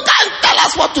neighbor, you can't tell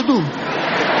us what to do.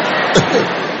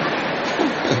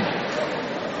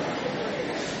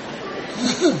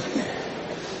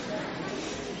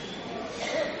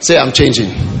 Say, I'm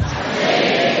changing.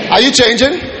 Are you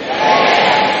changing?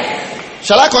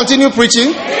 Shall I continue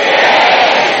preaching?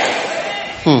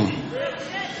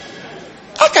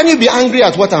 How can you be angry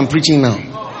at what I'm preaching now?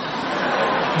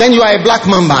 Then you are a black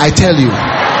mamba, I tell you.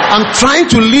 I'm trying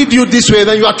to lead you this way,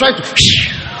 then you are trying to...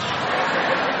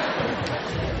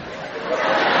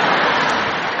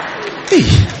 Hey.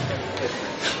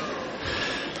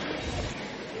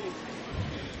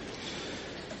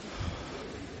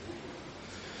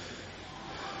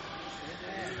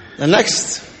 The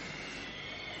next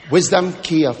wisdom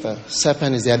key of a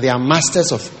serpent is that they are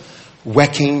masters of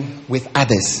working with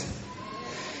others,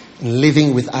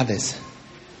 living with others.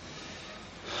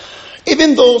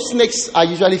 Even though snakes are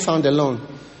usually found alone,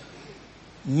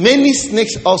 many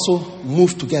snakes also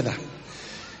move together.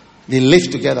 They live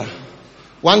together.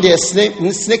 One day a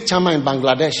snake charmer in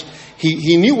Bangladesh,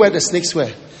 he knew where the snakes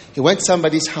were. He went to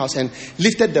somebody's house and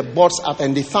lifted the boards up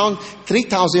and they found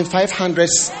 3,500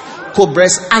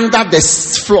 cobras under the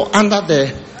floor, under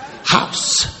the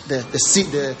house,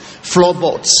 the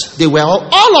floorboards. They were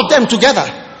all of them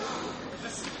together.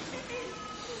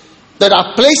 There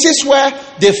are places where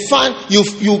they find, you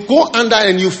go under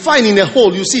and you find in a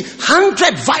hole, you see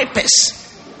 100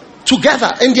 vipers together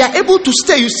and they are able to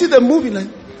stay. You see them moving like.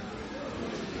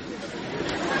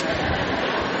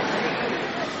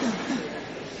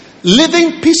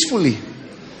 Living peacefully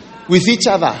with each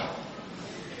other.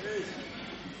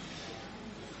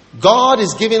 God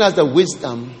is giving us the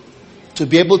wisdom to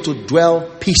be able to dwell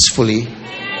peacefully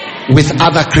with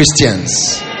other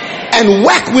Christians and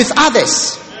work with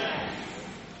others.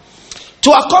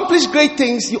 To accomplish great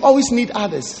things, you always need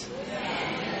others.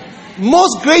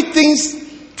 Most great things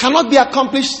cannot be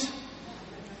accomplished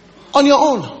on your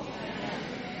own.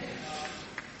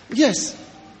 Yes.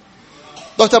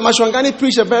 Dr. Mashwangani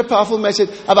preached a very powerful message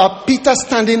about Peter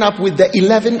standing up with the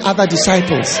 11 other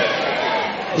disciples.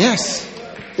 Yes.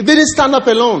 He didn't stand up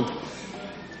alone.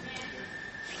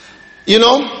 You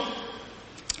know,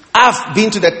 I've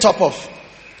been to the top of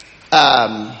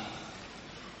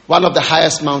one of the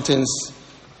highest mountains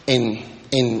in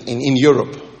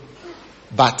Europe.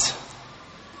 But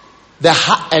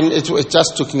it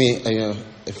just took me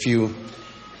a few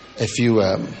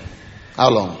how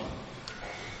long?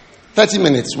 30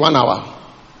 minutes, 1 hour.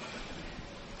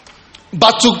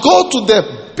 But to go to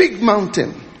the big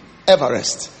mountain,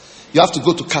 Everest, you have to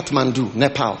go to Kathmandu,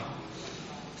 Nepal,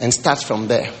 and start from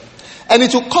there. And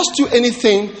it will cost you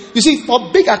anything. You see,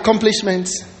 for big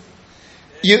accomplishments,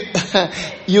 you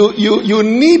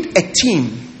need a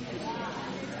team.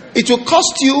 It will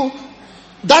cost you.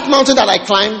 That mountain that I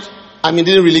climbed,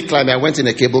 didn't really climb. I went in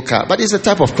a cable car, but it's a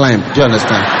type of climb. Do you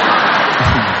understand?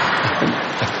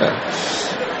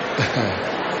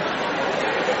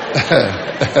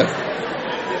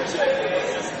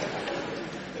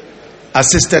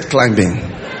 Assisted climbing.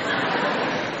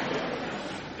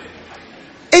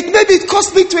 It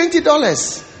cost me $20,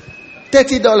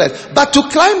 $30. But to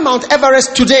climb Mount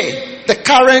Everest today, the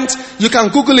current, you can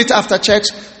Google it after church,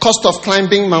 cost of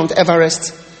climbing Mount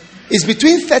Everest is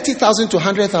between 30,000 to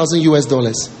 100,000 US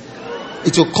dollars.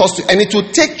 It will cost you, and it will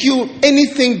take you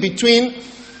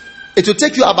it will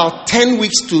take you about 10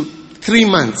 weeks to 3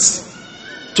 months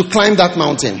to climb that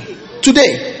mountain.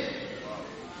 Today.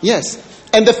 Yes.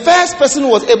 And the first person who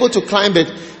was able to climbed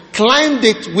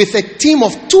it with a team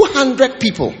of 200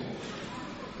 people.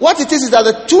 What it is that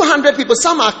the 200 people,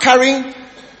 some are carrying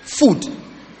food,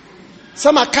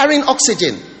 some are carrying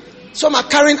oxygen, some are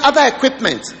carrying other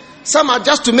equipment, some are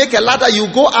just to make a ladder. You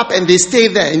go up and they stay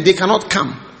there and they cannot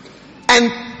come.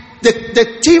 And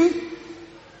the team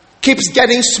keeps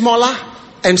getting smaller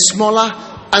and smaller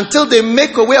until they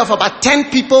make a way of about 10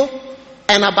 people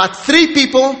and about 3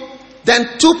 people,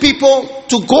 then 2 people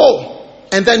to go,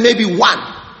 and then maybe 1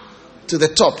 to the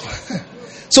top.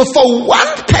 So for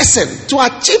one person to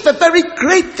achieve a very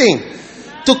great thing,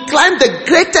 to climb the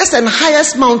greatest and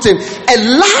highest mountain, a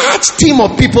large team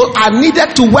of people are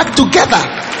needed to work together.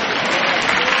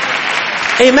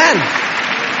 Amen.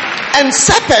 And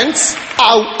serpents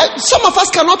are, some of us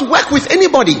cannot work with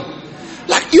anybody.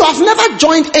 Like, you have never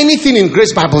joined anything in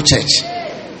Grace Bible Church.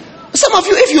 Some of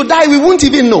you, if you die, we won't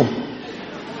even know.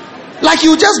 Like,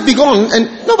 you just be gone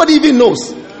and nobody even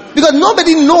knows. Because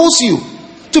nobody knows you.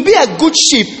 To be a good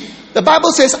sheep, the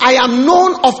Bible says, I am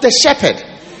known of the shepherd.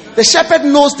 The shepherd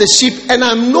knows the sheep, and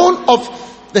I am known of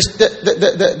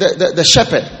the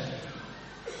shepherd.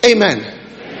 Amen.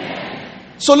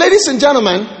 So, ladies and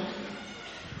gentlemen,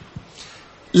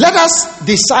 let us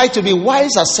decide to be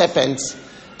wise as serpents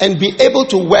and be able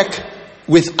to work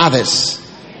with others.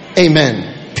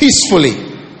 Amen. Peacefully.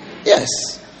 Yes.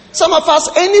 Some of us,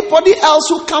 anybody else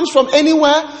who comes from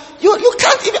anywhere, you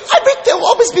can't even, there will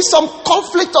always be some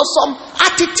conflict or some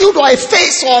attitude or a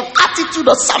face or attitude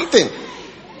or something.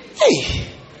 Hey.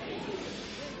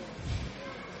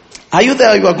 Are you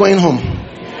there or you are going home?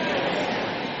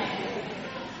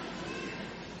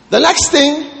 The next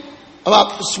thing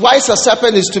about wise as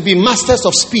serpent is to be masters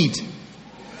of speed.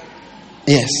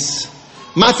 Yes.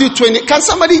 Matthew 20. Can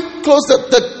somebody close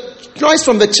the noise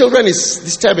from the children is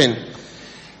disturbing.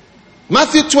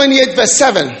 Matthew 28 verse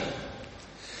 7.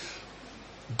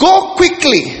 Go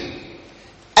quickly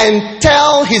and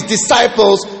tell his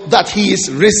disciples that he is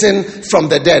risen from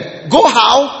the dead. Go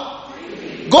how?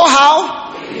 Go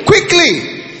how?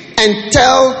 Quickly and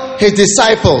tell his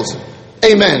disciples.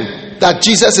 Amen. That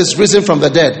Jesus is risen from the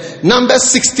dead. Numbers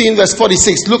 16 verse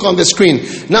 46. Look on the screen.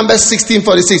 Numbers 16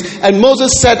 46. And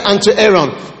Moses said unto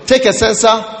Aaron, take a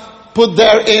censer, put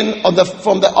therein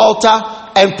from the altar,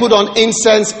 and put on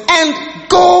incense, and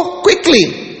go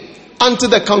quickly unto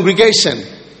the congregation.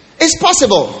 It's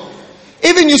possible.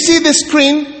 Even you see this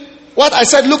screen, what I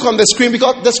said, look on the screen,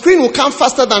 because the screen will come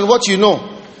faster than what you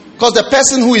know. Because the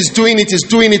person who is doing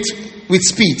it with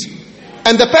speed.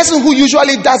 And the person who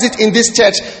usually does it in this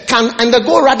church can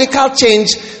undergo radical change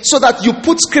so that you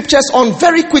put scriptures on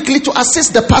very quickly to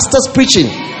assist the pastor's preaching.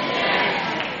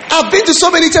 I've been to so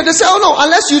many churches, they say, oh no,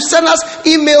 unless you send us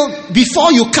email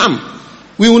before you come,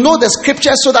 we will know the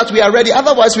scriptures so that we are ready.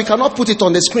 Otherwise, we cannot put it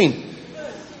on the screen.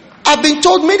 I've been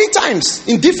told many times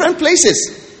in different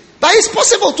places that it's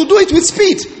possible to do it with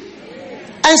speed.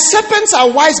 And serpents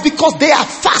are wise because they are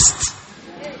fast.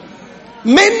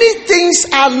 Many things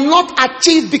are not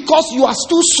achieved because you are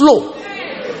too slow.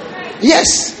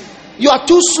 Yes, you are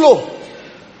too slow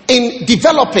in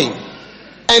developing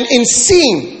and in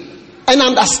seeing and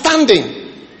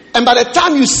understanding. And by the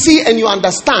time you see and you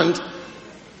understand,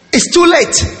 it's too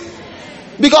late.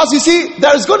 Because you see,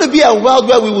 there is going to be a world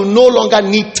where we will no longer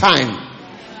need time.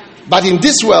 But in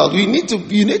this world, you need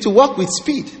to work with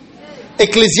speed.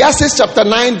 Ecclesiastes chapter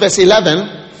 9 verse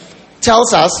 11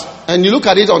 tells us, and you look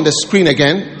at it on the screen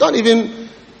again, don't even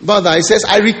bother. It says,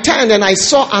 I returned and I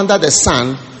saw under the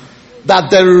sun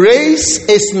that the race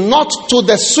is not to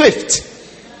the swift,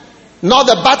 nor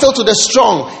the battle to the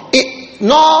strong,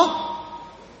 nor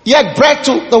yet bread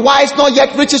to the wise, nor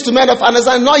yet riches to men of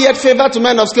understanding, nor yet favor to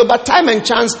men of skill, but time and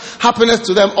chance, happiness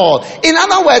to them all. In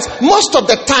other words, most of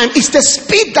the time, it's the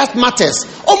speed that matters.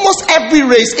 Almost every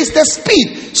race is the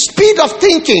speed. Speed of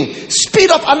thinking, speed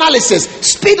of analysis,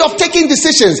 speed of taking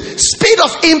decisions, speed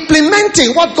of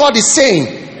implementing what God is saying.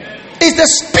 It's the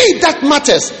speed that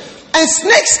matters. And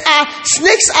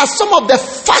snakes are some of the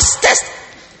fastest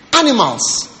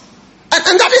animals. And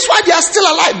that is why they are still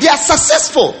alive. They are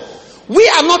successful. We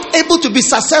are not able to be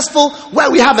successful where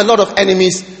we have a lot of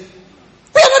enemies.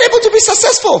 We are not able to be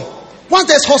successful. Once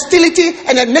there's hostility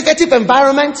and a negative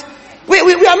environment, we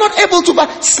are not able to.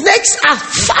 But snakes are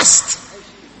fast.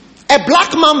 A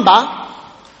black mamba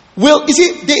will, you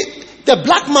see, the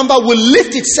black mamba will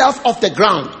lift itself off the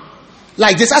ground.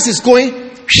 like this. As it's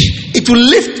going, it will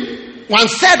lift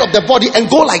 1/3 of the body and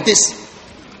go like this.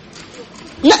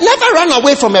 Never run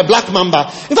away from a black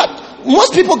mamba. In fact,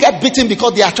 most people get bitten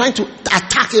because they are trying to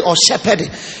attack it or shepherd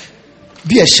it.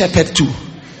 Be a shepherd too.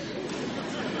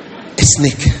 A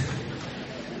snake.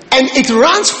 And it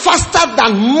runs faster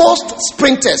than most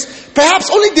sprinters. Perhaps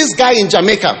only this guy in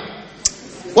Jamaica.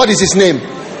 What is his name?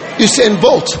 Usain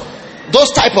Bolt.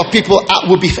 Those type of people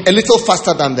will be a little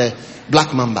faster than the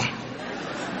black mamba.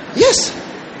 Yes.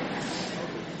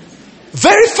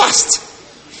 Very fast.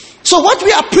 So what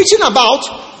we are preaching about,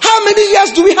 how many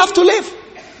years do we have to live?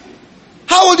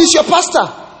 How old is your pastor?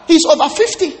 He's over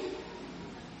 50.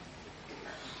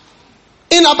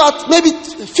 In about maybe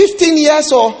 15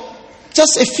 years or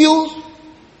just a few,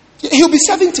 he'll be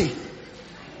 70.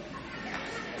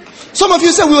 Some of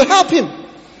you say, we'll help him.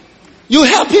 You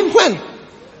help him when?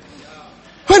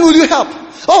 When will you help?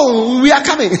 Oh, we are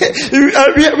coming.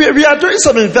 we are doing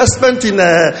some investment in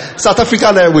South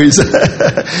African Airways.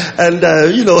 And,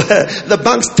 the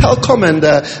banks Telkom and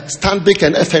Stanbic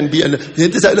and FNB. And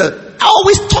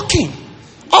always talking.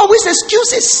 Always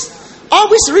excuses.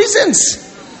 Always reasons.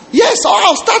 Yes,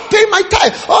 I'll start paying my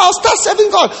tithe. I'll start serving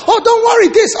God. Don't worry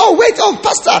this. Wait,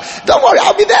 pastor, don't worry.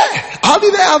 I'll be there. I'll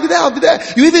be there.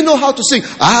 You even know how to sing.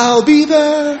 I'll be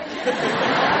there.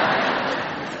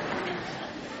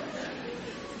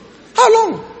 How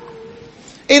long?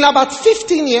 In about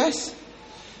 15 years,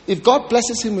 if God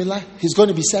blesses him with life, he's going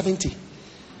to be 70.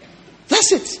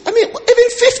 That's it. I mean, even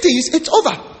 50, it's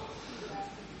over.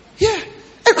 Yeah.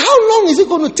 And how long is it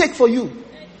going to take for you?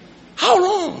 How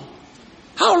long?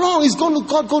 How long is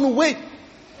God going to wait?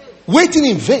 Waiting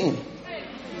in vain.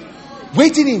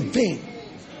 Waiting in vain.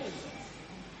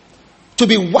 To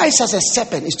be wise as a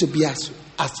serpent is to be as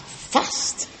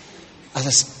fast as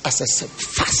a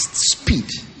fast speed.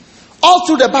 All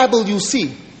through the Bible you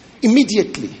see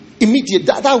immediately. Immediate.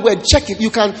 That word, check it.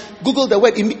 You can Google the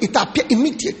word. It appears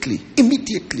immediately.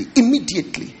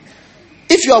 Immediately.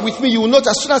 If you are with me, you will note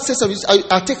as soon as I say something,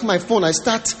 I take my phone, I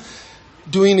start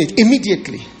doing it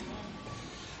immediately.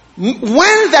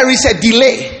 When there is a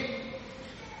delay,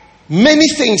 many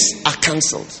things are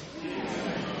cancelled.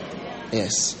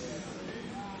 Yes.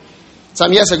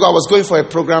 Some years ago, I was going for a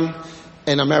program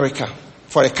in America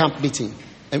for a camp meeting,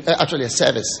 actually a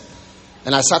service.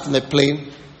 And I sat in a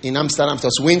plane in Amsterdam. It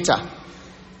was winter.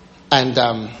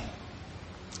 And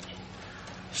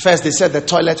first they said the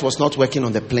toilet was not working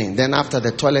on the plane. Then after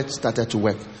the toilet started to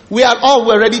work, we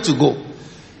were ready to go.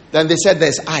 Then they said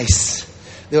there's ice.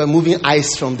 They were moving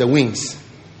ice from the wings.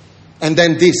 And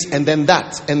then this, and then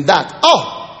that, and that.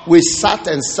 Oh, we sat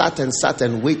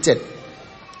and waited.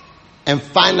 And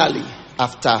finally,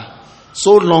 after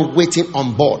so long waiting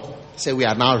on board, said we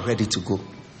are now ready to go.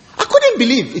 I couldn't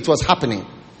believe it was happening.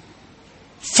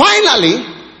 Finally,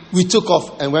 we took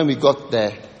off, and when we got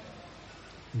there,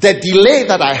 the delay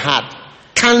that I had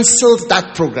cancelled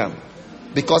that program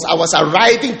because I was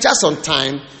arriving just on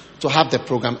time to have the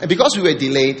program. And because we were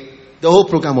delayed, the whole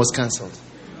program was cancelled.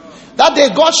 That day,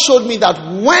 God showed me that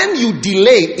when you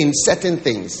delay in certain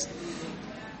things,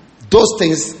 those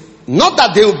things, not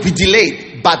that they will be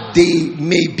delayed, but they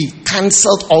may be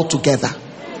cancelled altogether.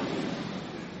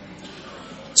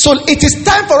 So it is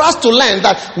time for us to learn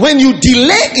that when you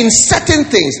delay in certain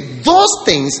things, those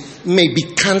things may be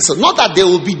cancelled. Not that they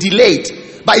will be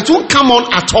delayed, but it won't come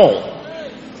on at all.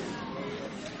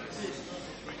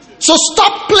 So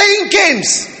stop playing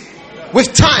games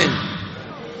with time.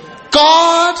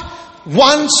 God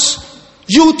wants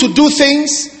you to do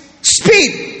things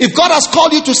speed. If God has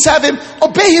called you to serve him,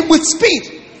 obey him with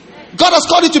speed. God has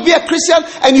called you to be a Christian,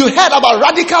 and you heard about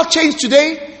radical change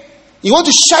today. You want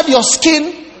to shed your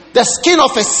skin, the skin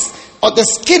of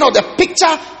the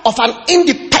picture of an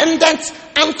independent,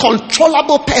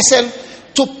 uncontrollable person,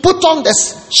 to put on the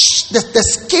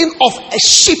skin of a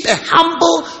sheep, a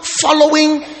humble,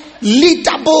 following,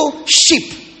 leadable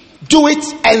sheep. Do it,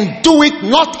 and do it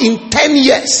not in 10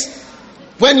 years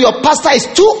when your pastor is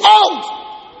too old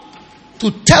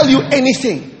to tell you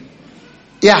anything.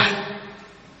 Yeah.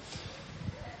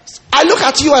 I look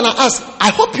at you and I ask, I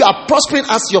hope you are prospering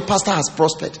as your pastor has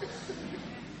prospered.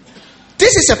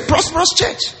 This is a prosperous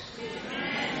church,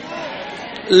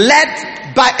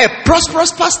 led by a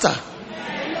prosperous pastor.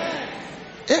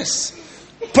 Yes.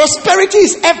 Prosperity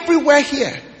is everywhere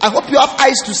here. I hope you have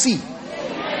eyes to see.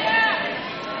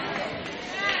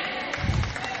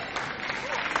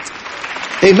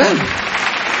 Amen.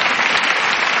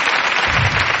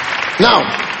 Now,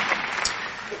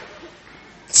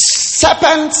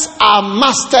 serpents are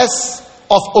masters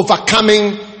of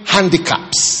overcoming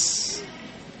handicaps.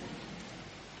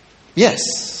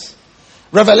 Yes.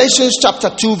 Revelation chapter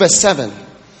 2 verse 7.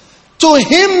 To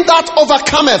him that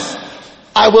overcometh,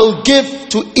 I will give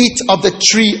to eat of the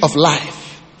tree of life.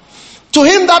 To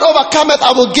him that overcometh,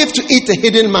 I will give to eat the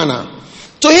hidden manna.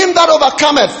 To him that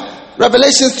overcometh,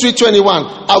 Revelation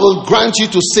 3:21, I will grant you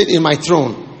to sit in my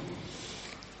throne.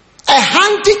 A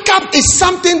handicap is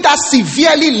something that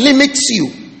severely limits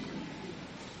you.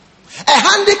 A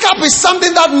handicap is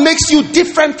something that makes you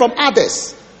different from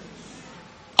others.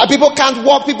 And people can't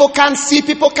walk, people can't see,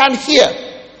 people can't hear.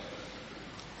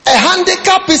 A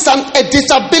handicap is a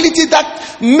disability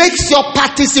that makes your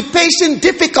participation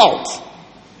difficult.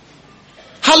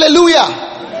 Hallelujah.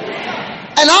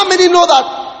 And how many know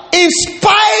that in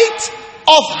spite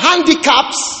of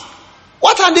handicaps,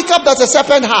 what handicap does a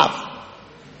serpent have?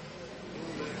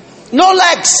 No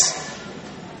legs,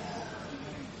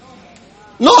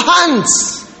 no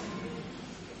hands,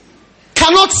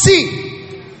 cannot see.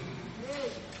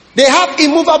 They have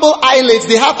immovable eyelids.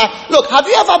 They have look, have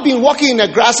you ever been walking in the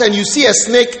grass and you see a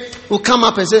snake who come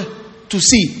up and say, to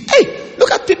see? Hey,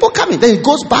 look at people coming. Then it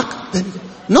goes back. Then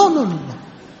no.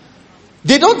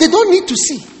 They don't need to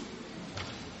see.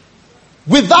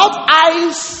 Without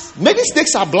eyes, many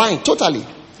snakes are blind totally.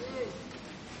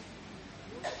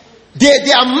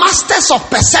 They are masters of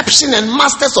perception and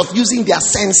masters of using their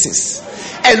senses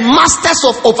and masters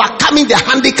of overcoming the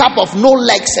handicap of no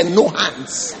legs and no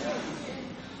hands.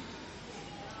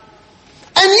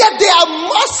 And yet they are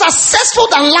more successful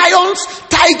than lions,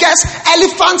 tigers,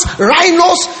 elephants,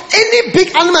 rhinos, any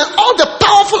big animal, all the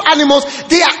powerful animals.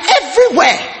 They are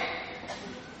everywhere.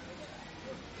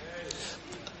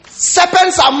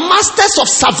 Serpents are masters of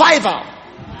survival.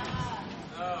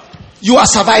 You are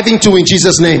surviving too in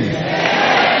Jesus' name.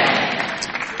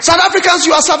 South Africans,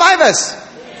 you are survivors.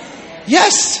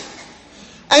 Yes.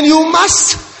 And you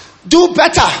must do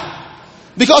better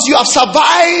because you have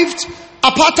survived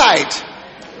apartheid.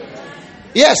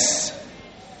 Yes.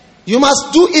 You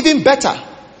must do even better.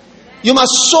 You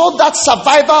must show that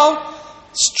survival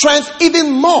strength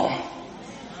even more.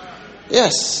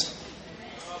 Yes.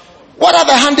 What are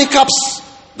the handicaps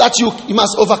that you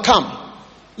must overcome?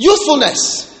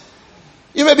 Youthfulness.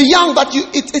 You may be young, but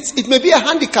it may be a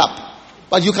handicap,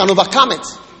 but you can overcome it.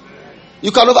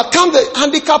 You can overcome the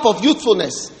handicap of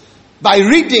youthfulness by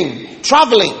reading,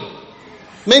 traveling.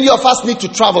 Many of us need to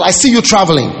travel. I see you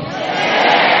traveling.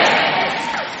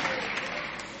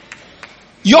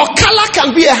 Your color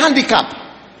can be a handicap.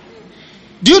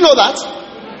 Do you know that?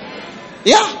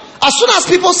 Yeah. As soon as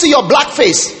people see your black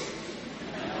face,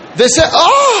 they say,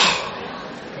 oh.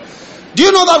 Do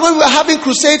you know that when we were having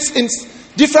crusades in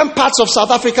different parts of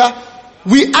South Africa,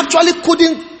 we actually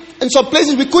couldn't, in some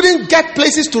places, we couldn't get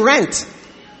places to rent.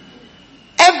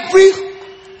 Every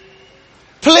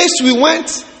place we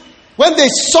went, when they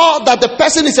saw that the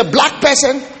person is a black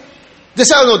person, they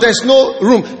said, oh no, there's no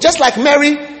room. Just like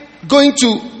Mary going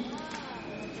to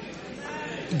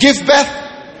give birth,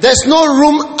 there's no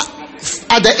room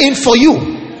at the inn for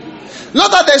you.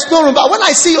 Not that there's no room, but when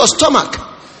I see your stomach,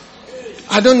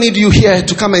 I don't need you here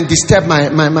to come and disturb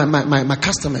my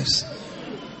customers.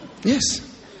 Yes.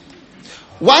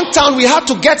 One time we had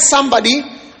to get somebody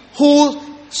who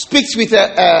speaks with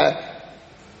a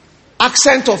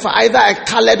accent of either a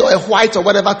colored or a white or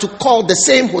whatever to call the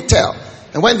same hotel.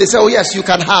 And when they say, oh yes, you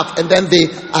can have, and then they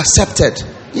accepted.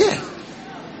 Yeah.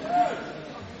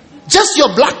 Just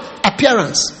your black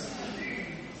appearance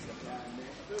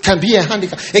can be a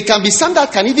handicap. It can be something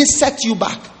that can even set you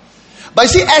back. But you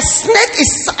see, a snake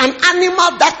is an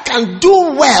animal that can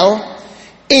do well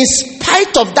in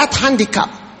spite of that handicap.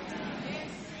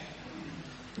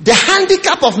 The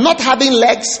handicap of not having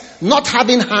legs, not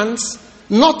having hands,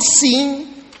 not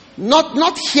seeing,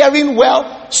 not hearing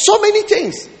well, so many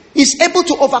things. He's able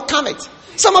to overcome it.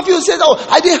 Some of you say, oh,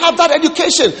 I didn't have that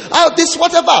education. Oh, this,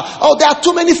 whatever. Oh, there are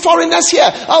too many foreigners here.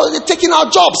 Oh, they're taking our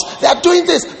jobs. They are doing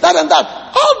this, that and that.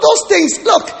 All those things.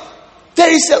 Look,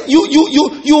 there is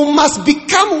you must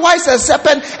become wise as a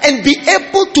serpent and be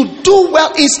able to do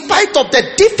well in spite of the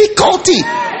difficulty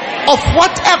of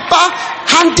whatever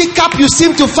handicap you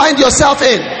seem to find yourself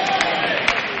in.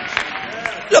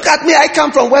 Look at me. I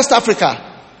come from West Africa.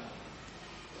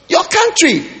 Your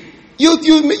country. Your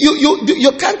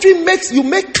country you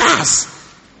make cars,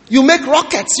 you make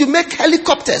rockets, you make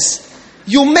helicopters,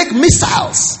 you make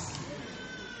missiles.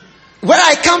 Where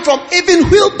I come from, even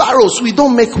wheelbarrows, we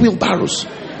don't make wheelbarrows.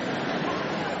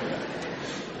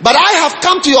 But I have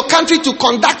come to your country to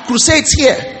conduct crusades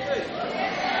here.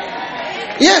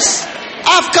 Yes,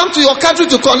 I have come to your country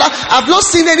to conduct. I've not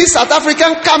seen any South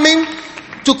African coming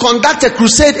to conduct a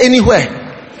crusade anywhere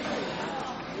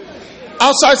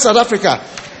outside South Africa.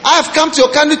 I have come to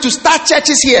your country to start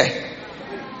churches here.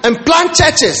 and plant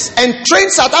churches and train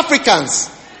South Africans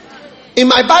in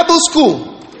my Bible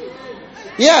school.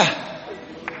 Yeah.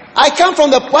 I come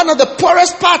from one of the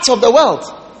poorest parts of the world.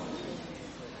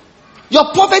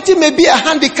 Your poverty may be a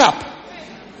handicap,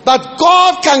 but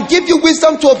God can give you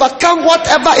wisdom to overcome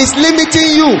whatever is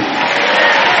limiting you.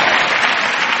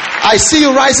 I see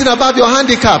you rising above your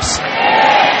handicaps.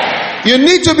 You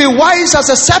need to be wise as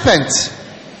a serpent.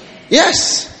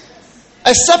 Yes.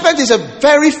 A serpent is a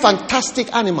very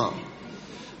fantastic animal.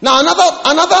 Now,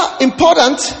 another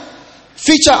important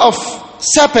feature of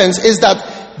serpents is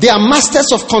that they are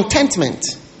masters of contentment.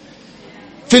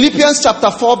 Philippians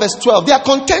chapter 4 verse 12. They are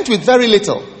content with very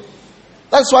little.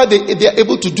 That's why they are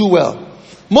able to do well.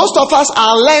 Most of us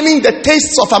are learning the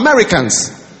tastes of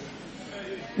Americans.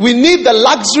 We need the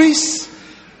luxuries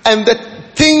and the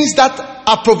things that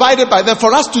are provided by them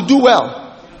for us to do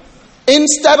well,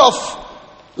 instead of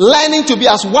learning to be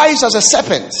as wise as a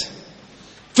serpent.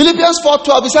 Philippians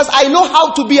 4:12, it says, I know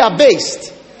how to be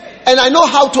abased, and I know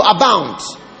how to abound.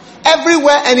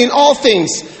 Everywhere and in all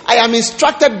things, I am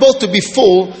instructed both to be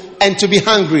full and to be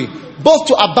hungry, both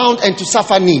to abound and to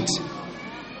suffer need.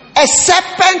 A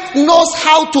serpent knows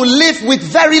how to live with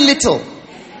very little.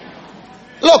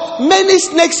 Look, many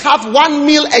snakes have 1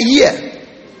 meal a year.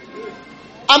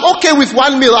 I'm okay with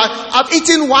 1 meal. I've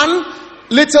eaten one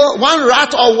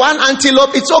rat or one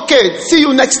antelope. It's okay. See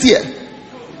you next year.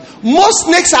 Most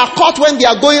snakes are caught when they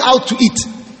are going out to eat.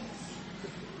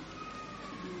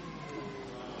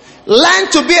 Learn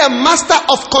to be a master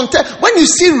of content. When you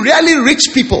see really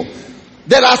rich people,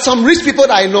 there are some rich people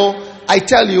that I know, I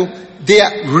tell you, they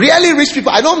are really rich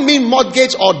people. I don't mean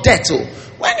mortgage or debt.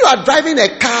 When you are driving a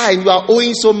car and you are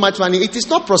owing so much money, it is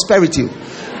not prosperity.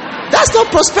 That's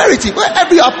not prosperity.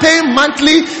 Wherever you are paying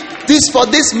monthly, this for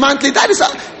this monthly,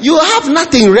 you have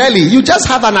nothing really. You just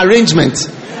have an arrangement.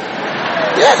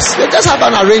 Yes, you just have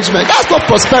an arrangement. That's not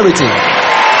prosperity.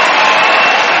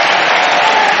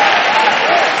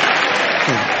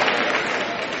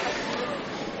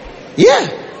 Yeah.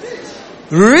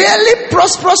 Really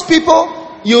prosperous people,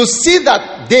 you see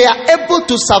that they are able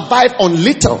to survive on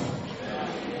little.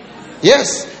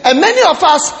 Yes. And many of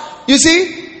us, you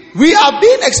see, we are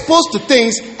being exposed to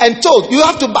things and told you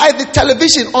have to buy the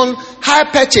television on hire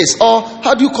purchase, or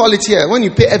how do you call it here when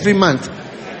you pay every month?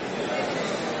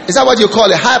 Is that what you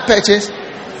call it? Hire purchase?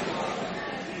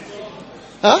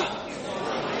 Huh?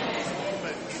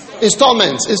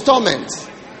 Installments.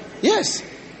 Yes.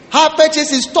 Hire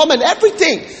purchase, installment,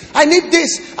 everything. I need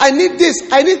this.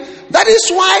 That is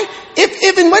why,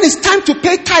 even when it's time to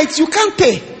pay tithes, you can't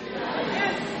pay.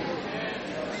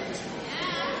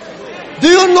 Do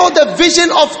you know the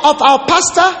vision of our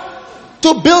pastor?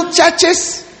 To build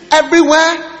churches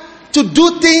everywhere, to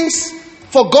do things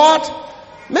for God.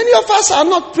 Many of us are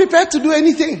not prepared to do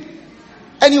anything.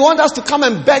 And you want us to come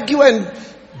and beg you and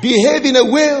behave in a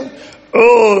way.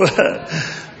 Oh,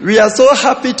 we are so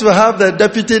happy to have the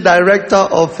deputy director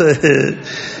of the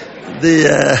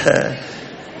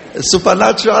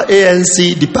supernatural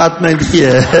ANC department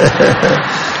here.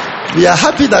 We are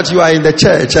happy that you are in the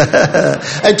church.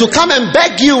 And to come and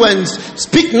beg you and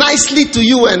speak nicely to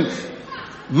you and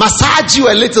massage you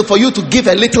a little for you to give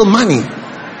a little money.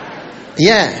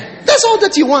 Yeah. That's all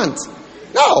that you want.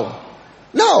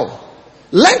 No.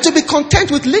 Learn to be content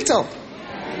with little.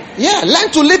 Yeah. Learn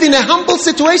to live in a humble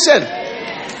situation.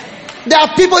 There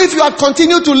are people, if you had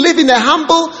continued to live in a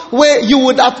humble way, you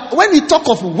would have, when we talk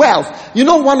of wealth, you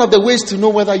know, one of the ways to know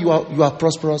whether you are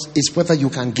prosperous is whether you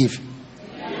can give.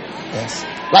 Yes.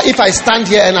 Like if I stand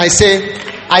here and I say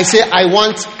I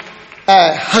want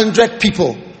 100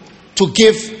 people to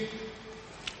give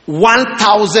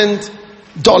 $1,000.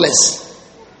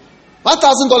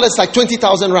 $1,000 is like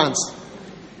 20,000 rands.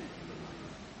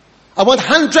 I want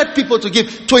 100 people to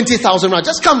give 20,000 rands.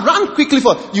 Just come, run quickly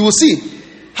for. You will see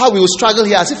how we will struggle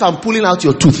here as if I'm pulling out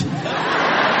your tooth.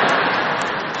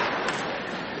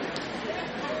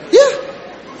 Yeah.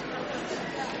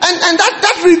 And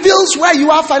that reveals where you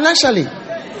are financially.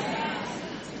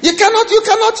 You cannot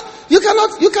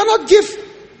give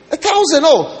 1,000.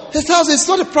 Oh, 1,000 is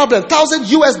not a problem.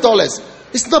 $1,000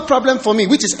 it's not a problem for me,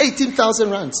 which is 18,000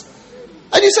 rands.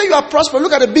 And you say you are prosperous.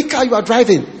 Look at the big car you are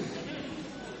driving.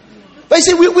 But you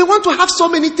see, we want to have so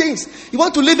many things. You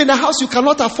want to live in a house you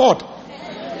cannot afford.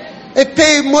 A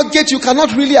pay mortgage you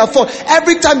cannot really afford.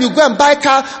 Every time you go and buy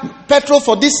petrol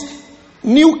for this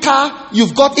new car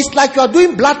you've got, it's like you are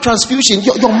doing blood transfusion.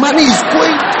 Your money is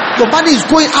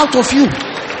going out of you.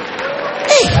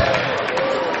 Hey,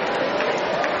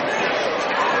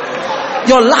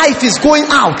 your life is going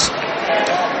out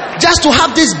just to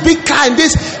have this big car and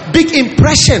this big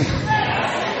impression.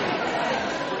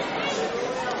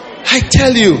 I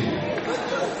tell you,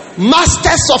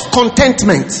 masters of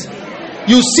contentment.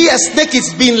 You see a snake,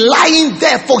 it's been lying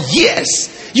there for years.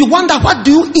 You wonder, what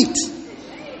do you eat?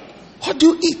 What do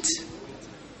you eat?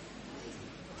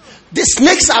 The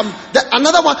snakes are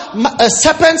another one. A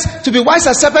serpent, to be wise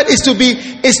as serpent is to be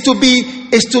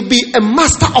a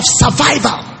master of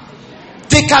survival.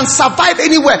 They can survive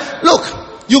anywhere. Look,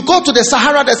 you go to the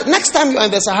Sahara Desert. Next time you are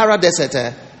in the Sahara Desert,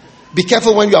 be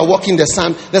careful when you are walking the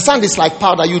sand. The sand is like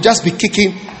powder. You just be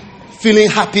kicking, feeling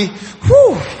happy.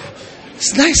 Whew,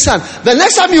 it's nice sand. The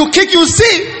next time you kick, you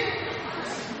see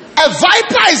a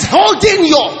viper is holding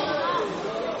you.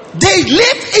 They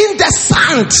live in the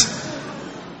sand.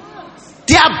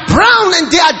 They are brown and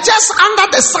they are just under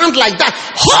the sand like that.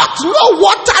 Hot, no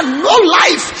water, no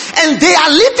life. And they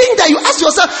are living there. You ask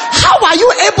yourself, how are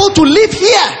you able to live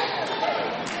here?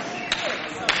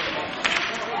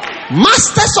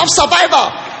 Masters of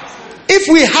survival. If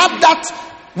we have that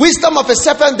wisdom of a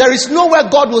serpent, there is nowhere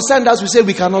God will send us. We say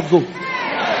we cannot go.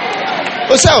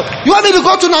 So, you want me to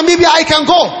go to Namibia? I can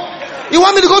go. You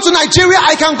want me to go to Nigeria?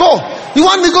 I can go. You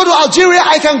want me to go to Algeria?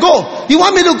 I can go. You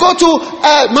want me to go to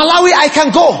Malawi? I can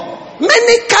go.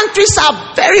 Many countries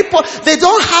are very poor. They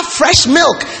don't have fresh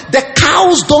milk. The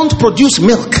cows don't produce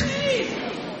milk.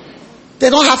 They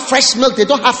don't have fresh milk. They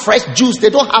don't have fresh juice. They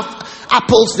don't have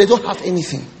apples. They don't have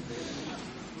anything.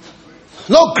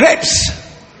 No grapes.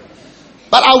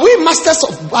 But are we masters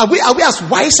of? Are we as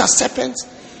wise as serpents?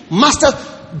 Masters.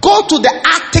 Go to the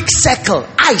Arctic Circle.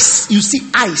 Ice. You see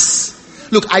ice.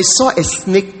 Look, I saw a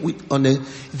snake on a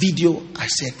video. I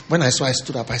said, when I saw, I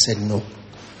stood up. I said, no.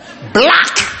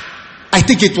 Black. I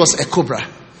think it was a cobra.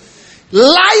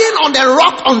 Lying on the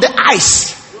rock on the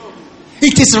ice.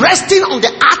 It is resting on the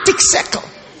Arctic Circle.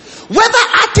 Whether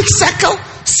Arctic Circle,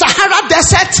 Sahara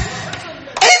Desert,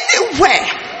 anywhere,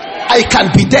 I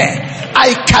can be there.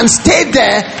 I can stay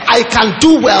there. I can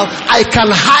do well. I can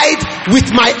hide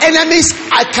with my enemies.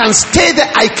 I can stay there.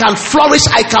 I can flourish.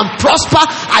 I can prosper.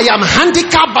 I am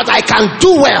handicapped, but I can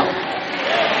do well.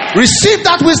 Receive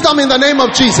that wisdom in the name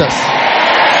of Jesus.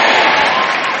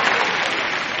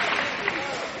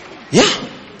 Yeah.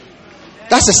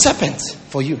 That's a serpent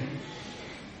for you.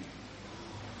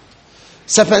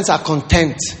 Serpents are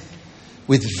content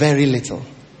with very little.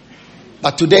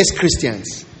 But today's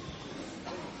Christians,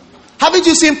 haven't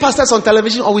you seen pastors on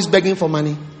television always begging for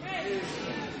money?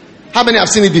 How many have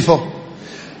seen it before?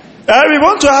 We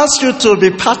want to ask you to be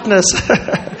partners.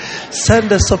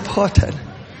 Send us supported.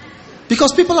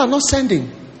 Because people are not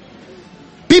sending.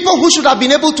 People who should have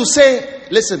been able to say,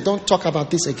 listen, don't talk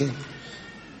about this again.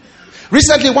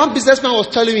 Recently, one businessman was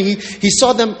telling me he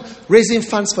saw them raising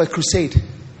funds for a crusade.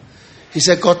 He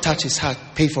said, God touched his heart,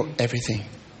 pay for everything.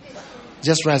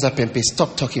 Just rise up and pay.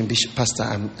 Stop talking, Bishop, Pastor.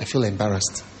 I feel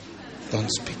embarrassed. Don't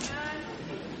speak.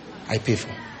 I pay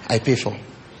for.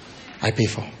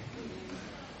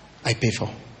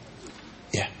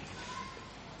 Yeah.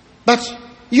 But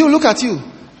you look at you.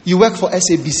 You work for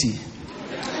SABC.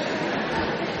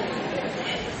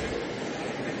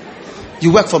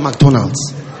 You work for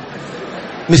McDonald's.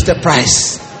 Mr.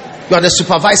 Price. You are the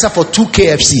supervisor for 2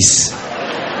 KFCs.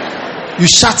 You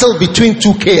shuttle between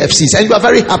 2 KFCs and you are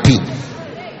very happy.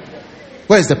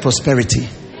 Where is the prosperity?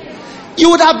 You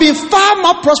would have been far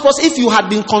more prosperous if you had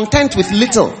been content with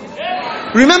little.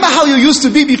 Remember how you used to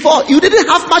be before? You didn't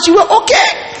have much, you were okay.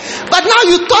 But now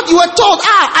you thought you were told,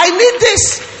 I need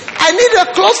this. I need a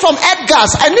clothes from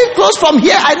Edgar's. I need clothes from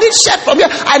here. I need shirt from here.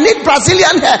 I need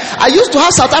Brazilian hair. I used to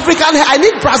have South African hair. I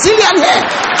need Brazilian hair.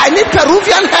 I need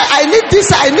Peruvian hair. I need this.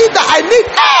 I need that. I need,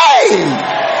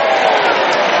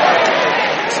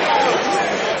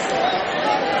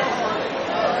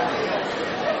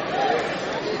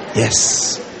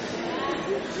 Yes.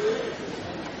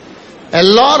 A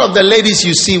lot of the ladies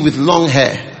you see with long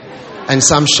hair and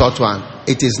some short one,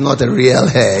 it is not a real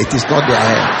hair. It is not their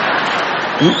hair.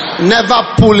 Never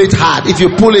pull it hard. If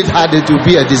you pull it hard, it will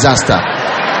be a disaster.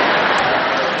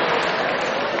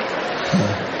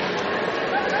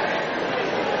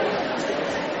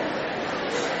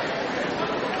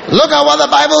 Look at what the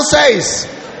Bible says.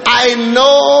 I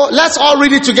know. Let's all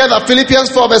read it together. Philippians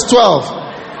 4 verse 12.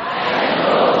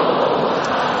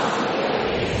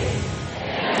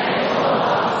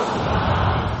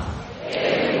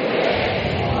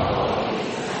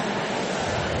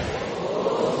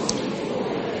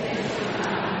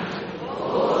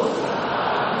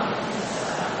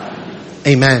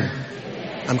 Amen.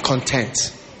 I'm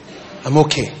content. I'm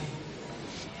okay.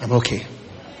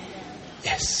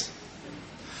 Yes.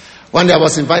 One day I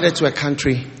was invited to a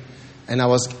country and I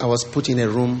was put in a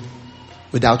room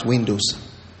without windows.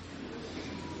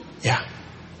 Yeah.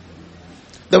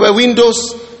 There were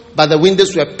windows but the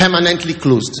windows were permanently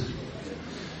closed.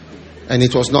 And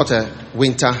it was not a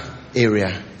winter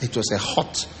area. It was a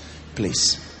hot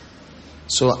place.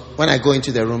 So when I go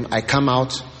into the room, I come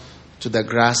out to the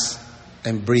grass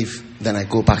and breathe. Then I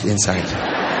go back inside.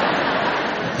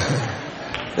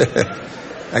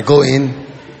 I go in.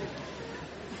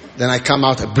 Then I come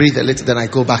out, I breathe a little, then I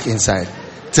go back inside.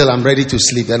 Till I'm ready to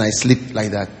sleep. Then I sleep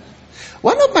like that.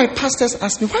 One of my pastors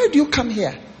asked me, why do you come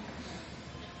here?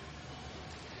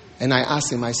 And I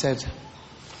asked him, I said,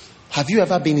 have you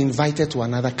ever been invited to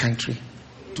another country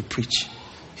to preach?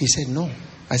 He said, no.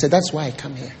 I said, that's why I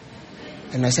come here.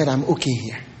 And I said, I'm okay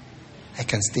here. I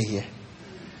can stay here.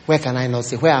 Where can I not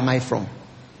stay? Where am I from?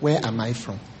 Where am I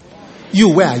from? You,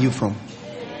 where are you from?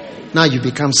 Now you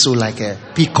become so like a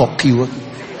peacock.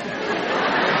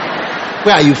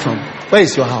 Where are you from? Where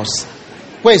is your house?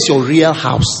 Where is your real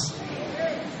house?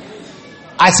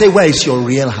 I say, where is your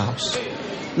real house?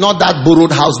 Not that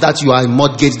borrowed house that you are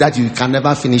mortgaged that you can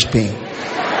never finish paying.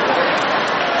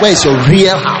 Where is your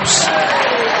real house?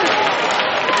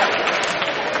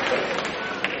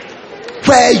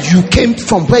 Where you came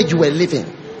from, where you were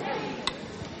living.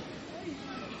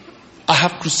 I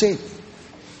have crusade.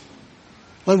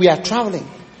 When we are traveling,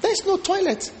 there's no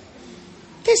toilet.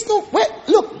 There's no where.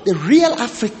 Look, the real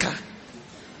Africa,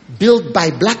 built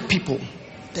by black people,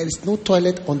 there is no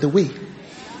toilet on the way.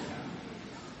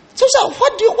 So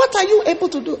what are you able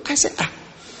to do? I said,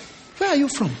 where are you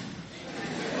from?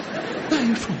 Where are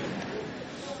you from?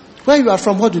 Where you are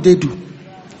from, what do they do?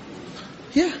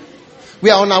 Yeah. We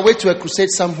are on our way to a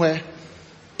crusade somewhere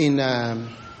in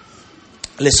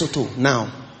Lesotho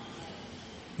now.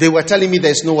 They were telling me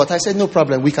there's no water. I said, no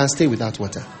problem, we can stay without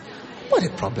water. What a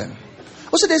problem.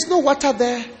 Also, there's no water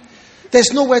there.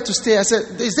 There's nowhere to stay. I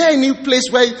said, is there any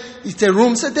place where it's a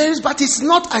room? I said, there is, but it's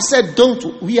not. I said,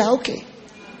 don't. We are okay.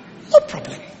 No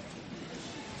problem.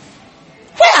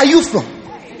 Where are you from?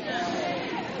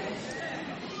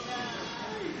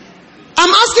 I'm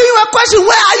asking you a question.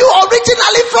 Where are you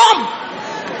originally from?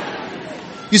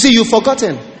 You see, you've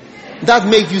forgotten. That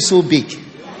made you so big.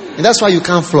 And that's why you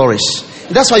can't flourish.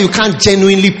 And that's why you can't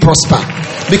genuinely prosper.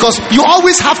 Because you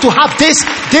always have to have this,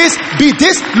 be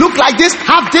this, look like this,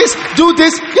 have this, do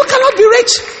this. You cannot be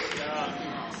rich.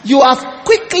 You have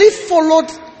quickly followed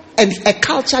a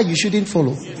culture you shouldn't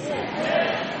follow.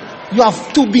 You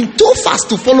have been too fast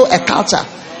to follow a culture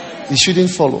you shouldn't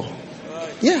follow.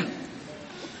 Yeah.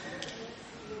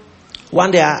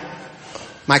 One day,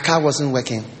 my car wasn't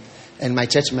working, and my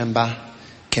church member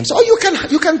came. So, you can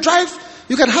drive,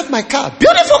 you can have my car.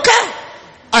 Beautiful car.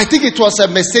 I think it was a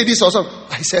Mercedes or something.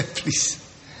 I said, please.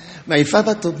 My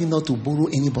father told me not to borrow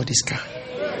anybody's car.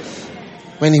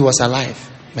 When he was alive,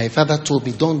 my father told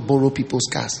me, don't borrow people's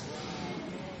cars.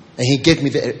 And he gave me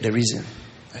the reason.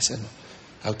 I said, no,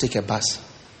 I'll take a bus.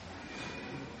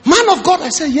 Man of God? I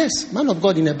said, yes. Man of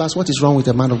God in a bus. What is wrong with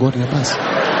a man of God in a bus?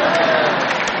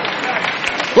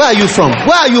 Where are you from?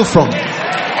 Where are you from?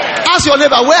 Ask your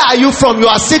neighbor, where are you from? You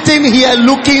are sitting here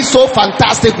looking so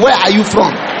fantastic. Where are you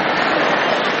from?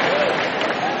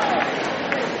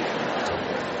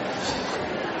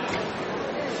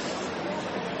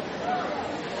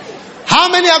 How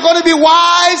many are going to be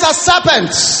wise as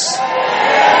serpents?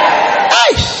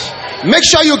 Hey! Make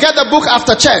sure you get the book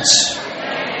after church.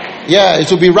 Yeah, it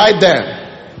will be right there.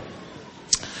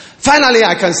 Finally,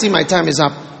 I can see my time is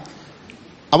up.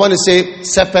 I want to say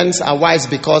serpents are wise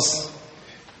because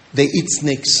they eat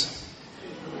snakes.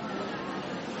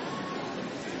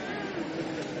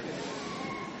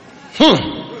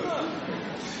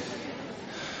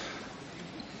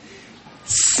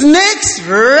 Snakes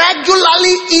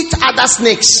regularly eat other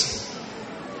snakes.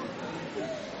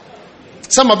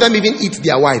 Some of them even eat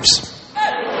their wives.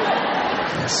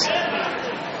 Yes.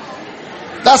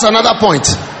 That's another point.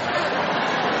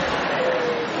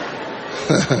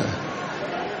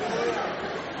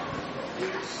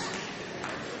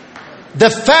 The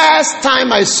first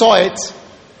time I saw it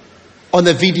on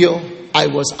the video, I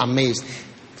was amazed.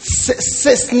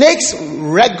 Snakes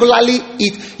regularly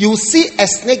eat. You see a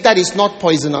snake that is not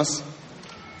poisonous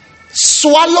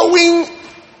swallowing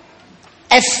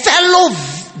a fellow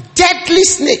deadly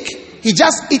snake. He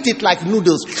just eat it like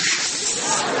noodles,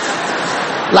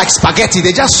 like spaghetti.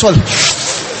 They just swallow.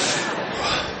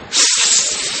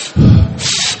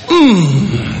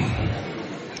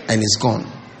 And it's gone.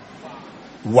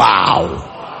 Wow.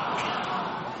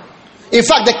 In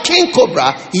fact, the king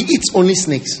cobra, he eats only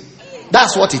snakes.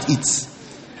 That's what it eats.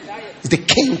 It's the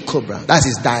king cobra. That's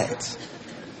his diet.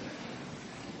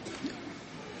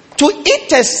 To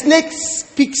eat a snake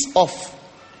speaks of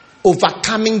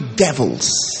overcoming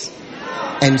devils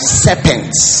and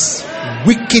serpents,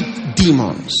 wicked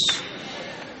demons.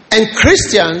 And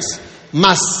Christians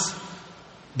must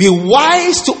be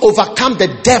wise to overcome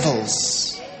the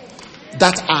devils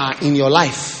that are in your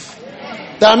life.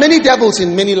 There are many devils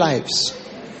in many lives.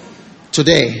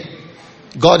 Today,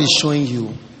 God is showing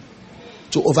you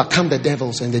to overcome the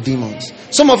devils and the demons.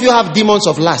 Some of you have demons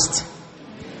of lust.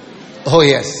 Oh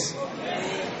yes.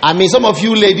 I mean, some of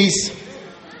you ladies,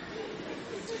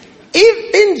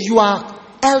 even your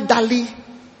elderly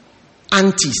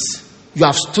aunties, you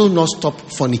have still not stopped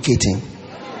fornicating.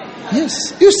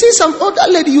 Yes. You see some older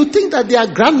lady, you think that they are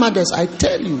grandmothers. I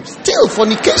tell you, still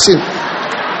fornication.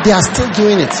 They are still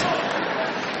doing it.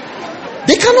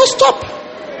 They cannot stop.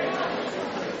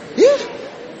 Yeah.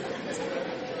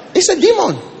 It's a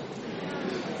demon.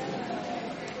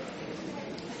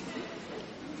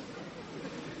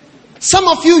 Some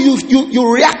of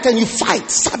you react and you fight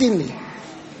suddenly.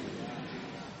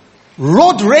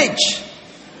 Road rage.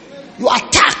 You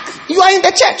attack. You are in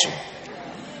the church,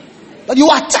 but you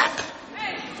attack.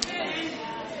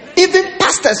 Even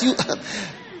pastors,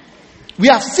 we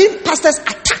have seen pastors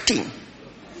attacking.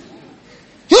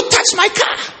 You touch my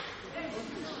car,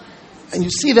 and you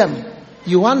see them.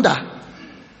 You wonder.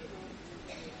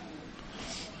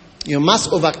 You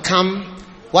must overcome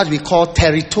what we call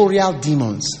territorial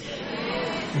demons.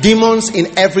 Demons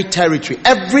in every territory.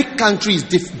 Every country is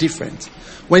different.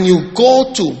 When you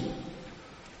go to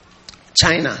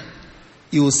China,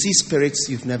 you will see spirits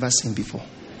you've never seen before.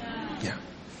 Yeah.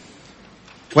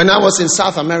 When I was in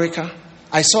South America,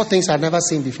 I saw things I'd never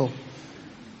seen before.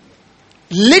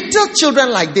 Little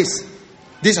children like this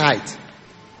height.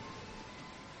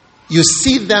 You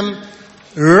see them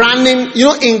running. You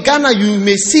know, in Ghana, you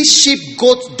may see sheep,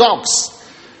 goats, dogs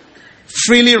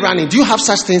freely running. Do you have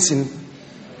such things in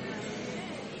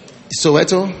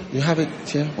Soweto? You have it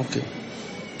here? Okay.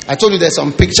 I told you there's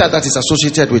some picture that is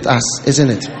associated with us, isn't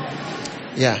it?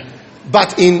 Yeah.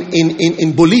 But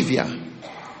in Bolivia,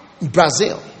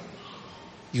 Brazil,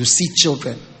 you see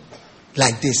children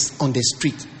like this on the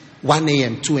street, 1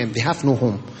 a.m., 2 a.m. They have no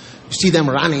home. You see them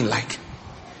running like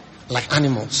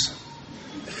animals.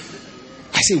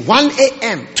 I say 1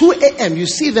 a.m., 2 a.m., you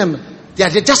see them, they're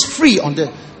just free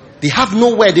they have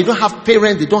nowhere, they don't have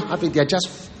parents, they don't have it, they're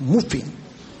just moving.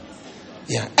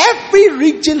 Yeah. Every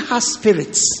region has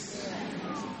spirits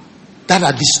that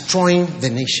are destroying the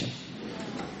nation.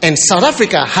 And South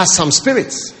Africa has some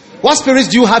spirits. What spirits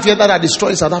do you have here that are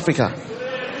destroying South Africa?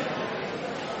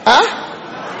 Huh?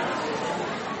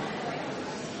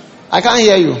 I can't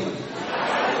hear you.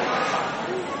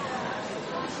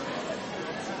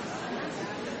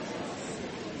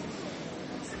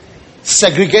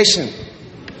 Segregation.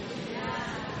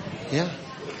 Yeah.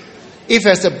 If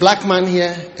there's a black man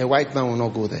here, a white man will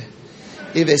not go there.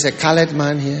 If there's a colored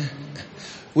man here,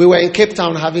 we were in Cape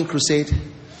Town having crusade.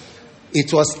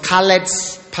 It was colored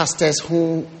pastors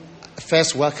who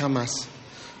first welcomed us.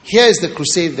 Here is the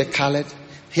crusade, the colored.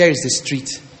 Here is the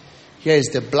street. Here is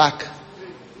the black.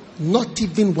 Not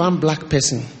even one black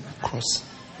person across.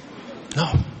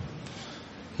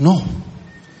 No.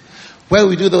 Where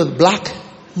we do the black,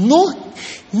 no,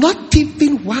 not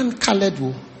even one colored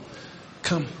will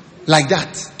come. Like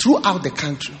that, throughout the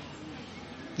country.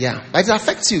 Yeah, but it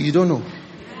affects you, you don't know.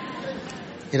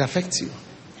 It affects you.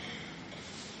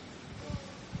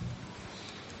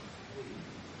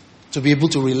 To be able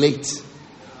to relate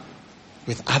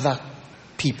with other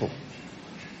people,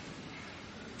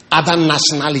 other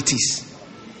nationalities.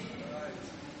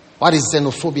 What is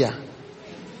xenophobia?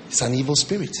 It's an evil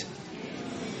spirit.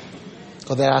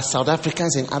 Because there are South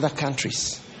Africans in other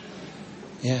countries.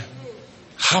 Yeah.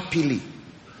 Happily,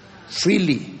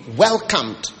 freely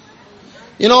welcomed.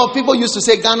 You know, people used to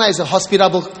say Ghana is a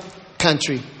hospitable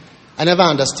country. I never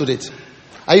understood it.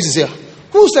 I used to say,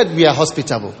 who said we are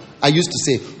hospitable? I used to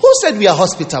say, who said we are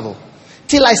hospitable?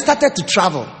 Till I started to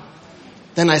travel.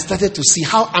 Then I started to see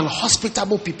how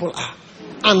unhospitable people are.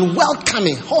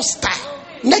 Unwelcoming, hostile,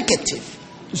 negative.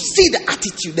 You see the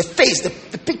attitude, the face,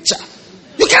 the picture.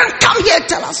 You can't come here and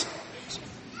tell us.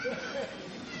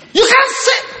 You can't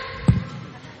sit.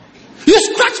 You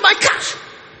scratch my cash.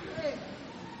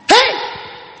 Hey!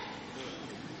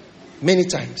 Many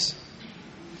times.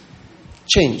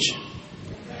 Change.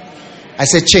 I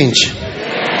said change.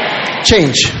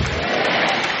 Change.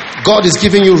 God is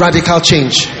giving you radical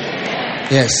change.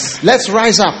 Yes. Let's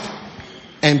rise up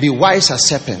and be wise as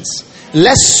serpents.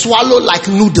 Let's swallow like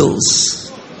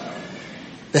noodles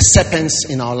the serpents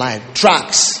in our life.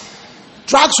 Drugs.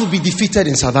 Drugs will be defeated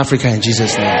in South Africa in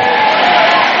Jesus' name.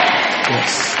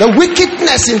 Yes. The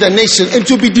wickedness in the nation,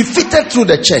 it will be defeated through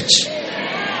the church.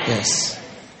 Yes.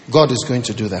 God is going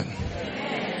to do that.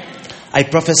 I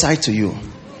prophesy to you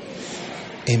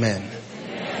Amen.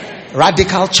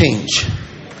 Radical change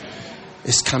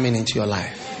is coming into your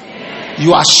life.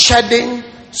 You are shedding,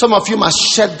 some of you must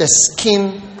shed the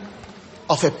skin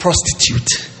of a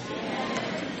prostitute.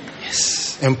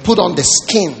 Yes. And put on the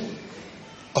skin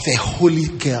of a holy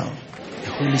girl, a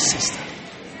holy sister.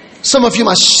 Some of you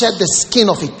must shed the skin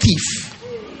of a thief.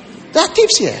 There are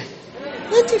thieves here.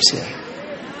 There are thieves here.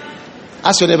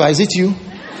 Ask your neighbor, is it you?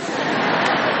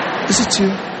 Is it you?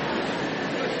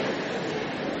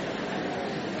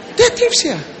 There are thieves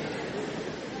here.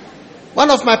 One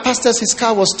of my pastors, his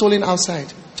car was stolen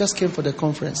outside. Just came for the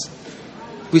conference.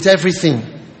 With everything.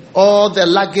 All the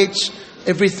luggage,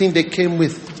 everything they came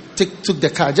with. Took the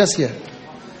car. Just here.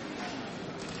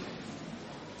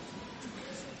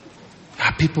 There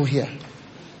are people here.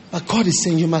 But God is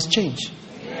saying you must change.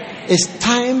 It's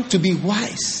time to be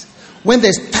wise. When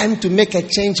there's time to make a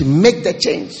change, make the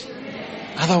change.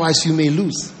 Otherwise you may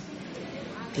lose.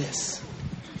 Yes.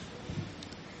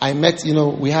 I met,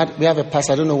 we have a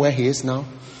pastor, I don't know where he is now.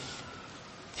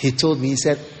 He told me, he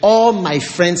said, all my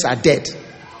friends are dead.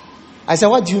 I said,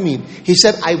 what do you mean? He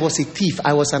said, I was a thief.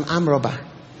 I was an armed robber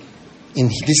in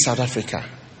this South Africa.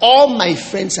 All my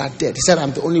friends are dead. He said,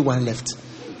 I'm the only one left.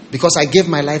 Because I gave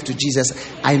my life to Jesus.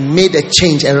 I made a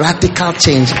change, a radical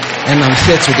change. And I'm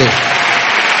here today.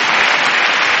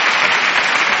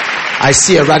 I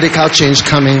see a radical change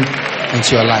coming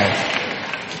into your life.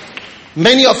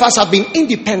 Many of us have been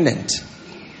independent.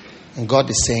 And God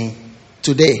is saying,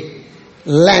 today,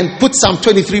 learn, put Psalm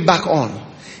 23 back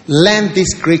on. Learn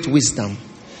this great wisdom.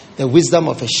 The wisdom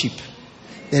of a sheep.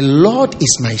 The Lord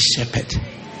is my shepherd.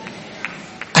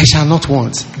 I shall not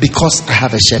want because I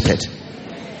have a shepherd.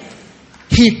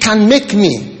 He can make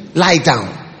me lie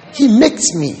down. He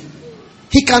makes me.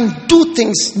 He can do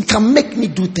things. He can make me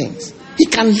do things. He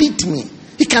can lead me.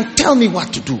 He can tell me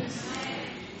what to do.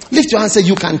 Lift your hand and say,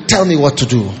 you can tell me what to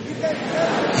do.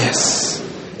 Yes.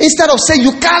 Instead of saying,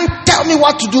 you can't tell me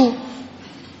what to do,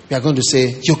 we are going to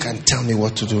say, you can tell me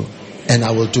what to do. And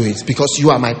I will do it because you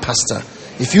are my pastor.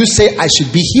 If you say I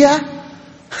should be here,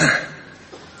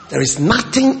 there is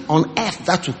nothing on earth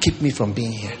that will keep me from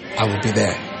being here. I will be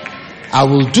there. I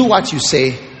will do what you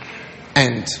say.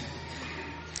 And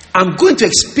I'm going to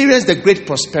experience the great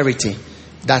prosperity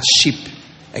that sheep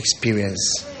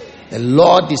experience. The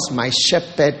Lord is my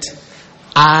shepherd,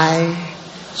 I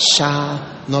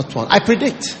shall not want. I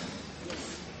predict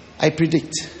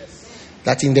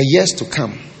that in the years to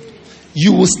come,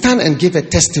 you will stand and give a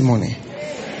testimony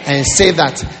and say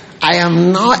that I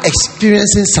am now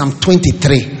experiencing Psalm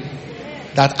 23,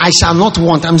 that I shall not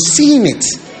want. I'm seeing it.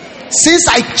 Since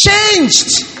I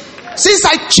changed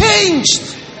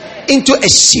into a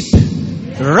sheep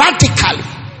radically,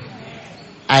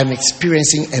 I'm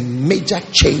experiencing a major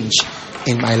change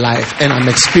in my life. And I'm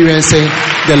experiencing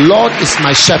the Lord is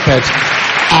my shepherd.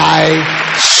 I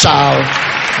shall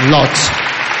not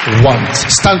want.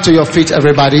 Stand to your feet,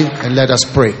 everybody, and let us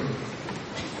pray.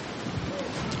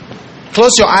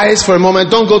 Close your eyes for a moment.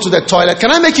 Don't go to the toilet.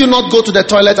 Can I make you not go to the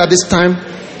toilet at this time?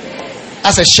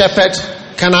 As a shepherd,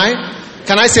 can I?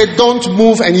 Can I say don't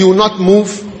move and you will not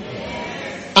move?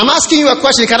 I'm asking you a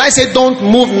question. Can I say don't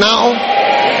move now?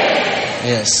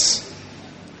 Yes.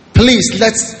 Please,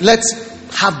 let's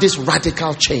have this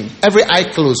radical change. Every eye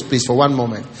closed, please, for one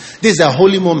moment. This is a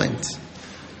holy moment.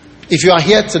 If you are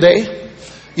here today,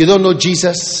 you don't know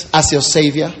Jesus as your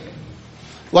Savior,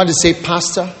 you want to say,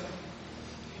 Pastor,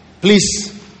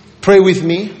 please pray with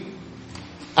me.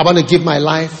 I want to give my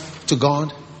life to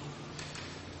God.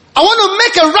 I want to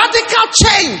make a radical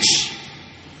change.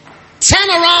 Turn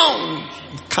around.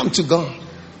 Come to God.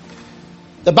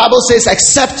 The Bible says,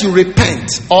 except you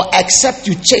repent or except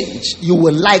you change, you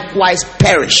will likewise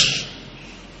perish.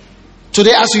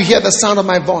 Today, as you hear the sound of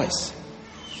my voice,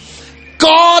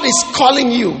 God is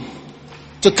calling you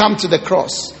to come to the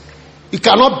cross. You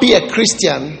cannot be a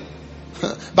Christian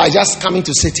by just coming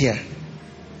to sit here.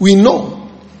 We know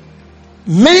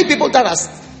many people that are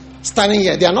standing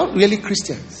here, they are not really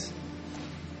Christians.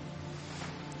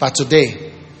 But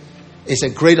today is a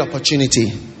great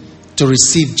opportunity to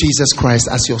receive Jesus Christ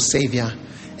as your Savior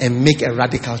and make a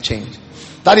radical change.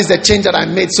 That is the change that I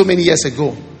made so many years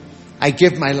ago. I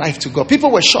gave my life to God.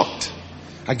 People were shocked.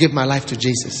 I gave my life to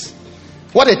Jesus.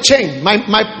 What a change.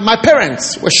 My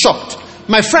parents were shocked.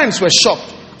 My friends were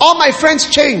shocked. All my friends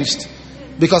changed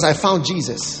because I found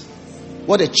Jesus.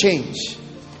 What a change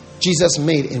Jesus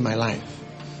made in my life.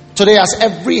 Today, as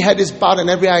every head is bowed and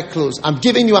every eye closed, I'm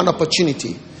giving you an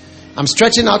opportunity. I'm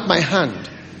stretching out my hand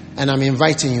and I'm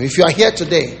inviting you. If you are here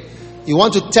today, you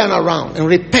want to turn around and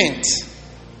repent.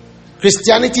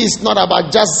 Christianity is not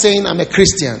about just saying I'm a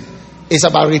Christian. It's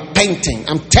about repenting.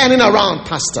 I'm turning around,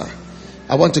 Pastor.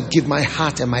 I want to give my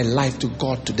heart and my life to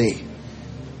God today.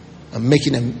 I'm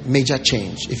making a major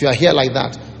change. If you are here like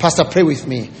that, Pastor, pray with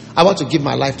me. I want to give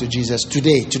my life to Jesus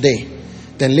today.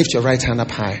 Then lift your right hand up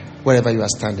high, wherever you are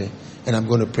standing, and I'm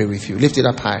going to pray with you. Lift it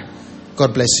up high.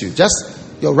 God bless you. Just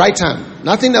your right hand.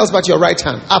 Nothing else but your right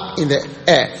hand up in the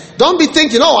air. Don't be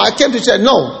thinking, oh, I came to church.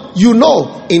 No, you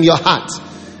know in your heart.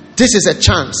 This is a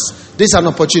chance. This is an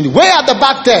opportunity. Way at the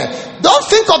back there. Don't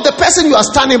think of the person you are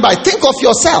standing by. Think of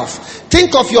yourself.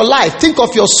 Think of your life. Think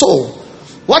of your soul.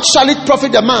 What shall it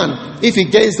profit a man if he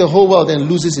gains the whole world and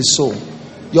loses his soul?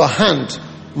 Your hand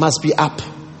must be up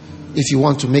if you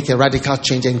want to make a radical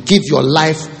change and give your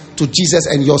life to Jesus,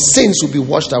 and your sins will be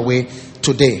washed away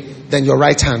today. Then your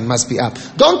right hand must be up.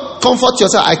 Don't comfort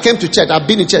yourself. I came to church. I've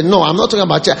been in church. No, I'm not talking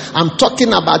about church. I'm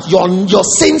talking about your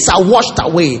sins are washed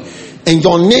away and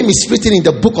your name is written in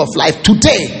the book of life.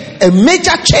 Today, a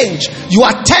major change. You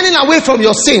are turning away from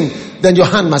your sin. Then your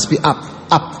hand must be up.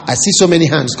 Up. I see so many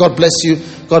hands. God bless you.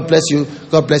 God bless you.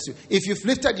 God bless you. If you've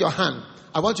lifted your hand,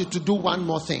 I want you to do one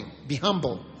more thing. Be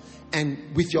humble.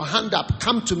 And with your hand up,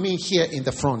 come to me here in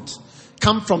the front.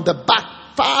 Come from the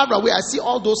back, far away. I see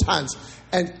all those hands.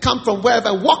 And come from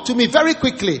wherever. Walk to me very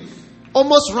quickly.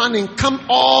 Almost running. Come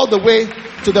all the way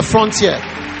to the front here.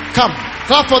 Come.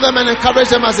 Clap for them and encourage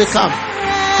them as they come.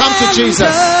 Come to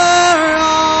Jesus.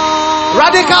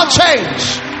 Radical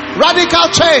change. Radical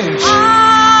change.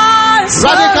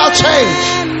 Radical change.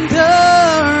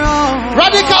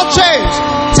 Radical change.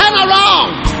 Turn around.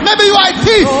 Maybe you are a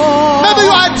thief. Maybe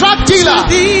you are a drug dealer.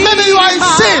 Maybe you are in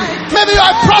sin. Maybe you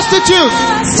are a prostitute.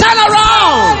 Turn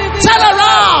around. Turn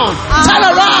around. Turn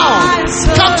around.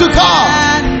 Come to God.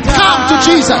 Come to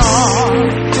Jesus.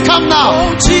 Come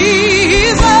now.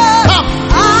 Come.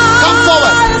 Come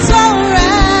forward.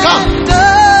 Come.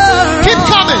 Keep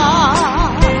coming.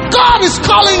 God is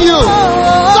calling you.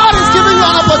 God is giving you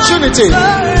an opportunity.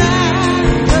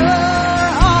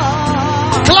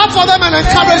 Clap for them and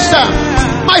encourage them.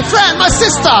 My friend, my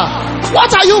sister,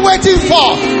 what are you waiting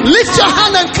for? Lift your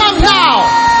hand and come now.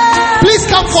 Please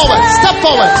come forward. Step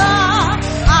forward.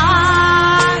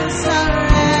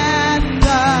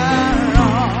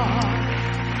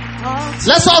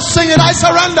 Let's all sing it. I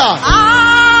surrender.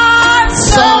 I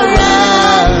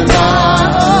surrender.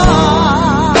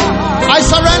 I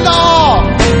surrender all.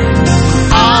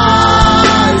 I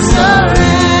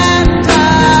surrender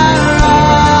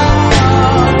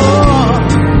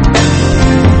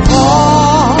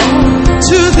all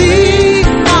to thee,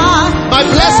 my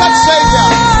blessed Savior.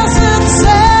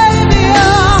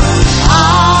 I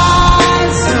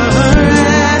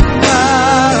surrender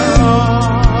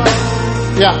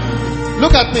all. Yeah.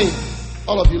 Look at me.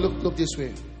 All of you, look this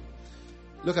way.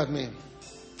 Look at me.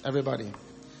 Everybody.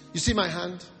 You see my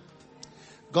hand?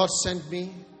 God sent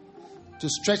me to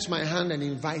stretch my hand and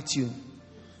invite you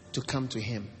to come to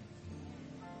Him.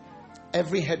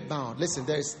 Every head bowed. Listen,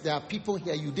 there are people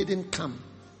here, you didn't come.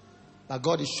 But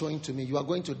God is showing to me, you are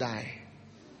going to die.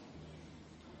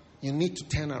 You need to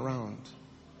turn around.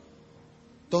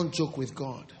 Don't joke with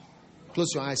God.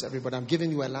 Close your eyes, everybody. I'm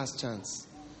giving you a last chance.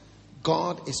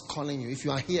 God is calling you. If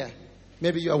you are here,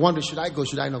 maybe you are wondering, should I go?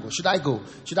 Should I not go? Should I go?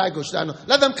 Should I go? Should I not?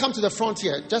 Let them come to the front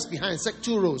here, just behind,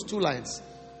 2 rows, 2 lines.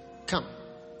 Come.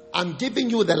 I'm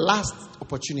giving you the last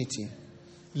opportunity.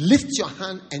 Lift your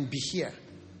hand and be here.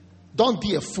 Don't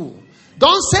be a fool.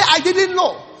 Don't say, I didn't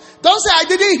know. Don't say, I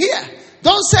didn't hear.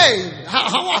 Don't say,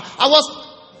 I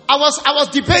was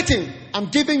debating. I'm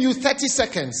giving you 30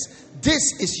 seconds.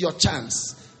 This is your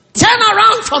chance. Turn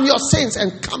around from your sins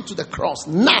and come to the cross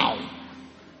now.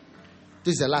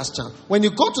 This is the last chance. When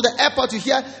you go to the airport, you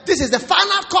hear, this is the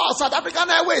final call, South African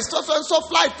Airways, so and so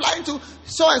flight, flying to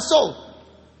so and so.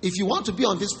 If you want to be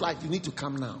on this flight, you need to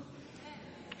come now.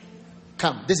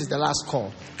 Come. This is the last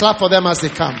call. Clap for them as they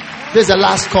come. This is the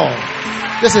last call.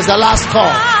 This is the last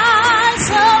call.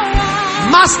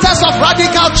 Masters of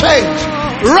radical change.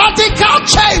 Radical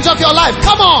change of your life.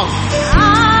 Come on.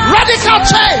 Radical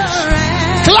change.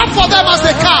 Clap for them as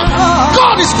they come.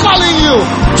 God is calling you.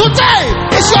 Today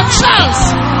is your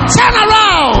chance. Turn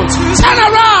around. Turn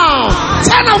around.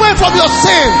 Turn away from your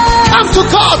sin. Come to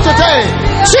God today.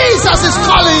 Jesus is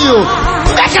calling you.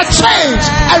 Make a change.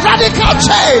 A radical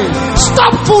change.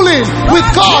 Stop fooling with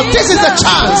God. This is the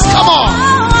chance. Come on.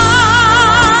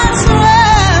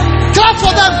 Clap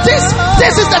for them. This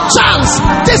is the chance.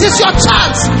 This is your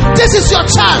chance. This is your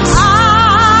chance.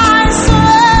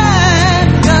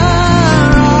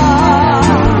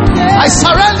 I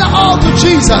surrender all to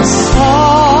Jesus.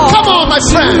 Come on, my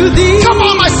friend. Come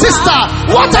on, my sister.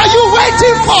 What are you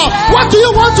waiting for? What do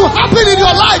you want to happen in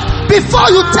your life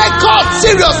before you take God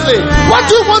seriously, what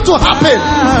do you want to happen?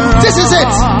 This is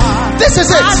it. This is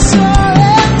it.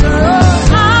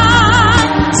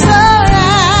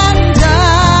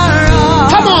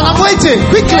 Come on, I'm waiting.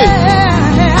 Quickly.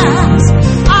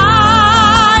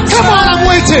 Come on, I'm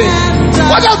waiting.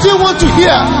 What else do you want to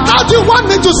hear? How do you want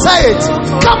me to say it?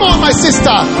 Come on, my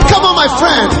sister. Come on, my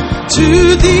friend.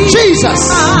 Jesus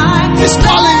is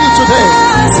calling you today.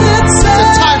 It's a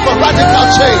time for radical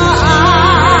change.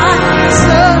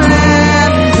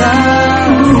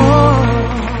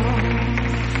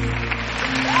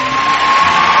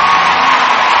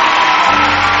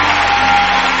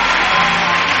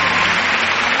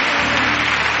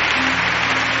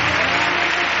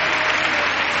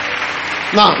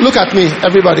 Now, look at me,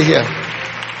 everybody here.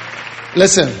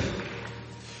 Listen.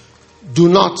 Do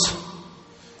not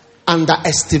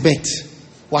underestimate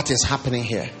what is happening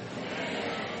here.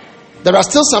 There are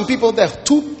still some people there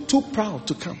too proud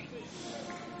to come.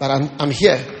 But I'm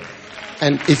here.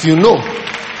 And if you know,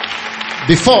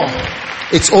 before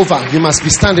it's over, you must be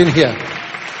standing here.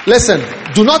 Listen,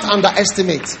 do not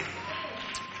underestimate.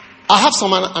 I have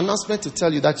some announcement to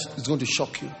tell you that is going to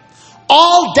shock you.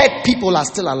 All dead people are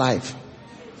still alive.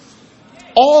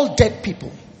 All dead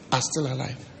people are still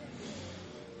alive.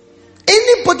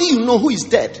 Anybody you know who is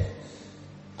dead,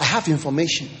 I have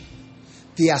information.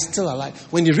 They are still alive.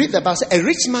 When you read the Bible, a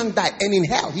rich man died, and in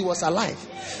hell he was alive.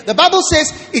 The Bible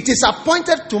says it is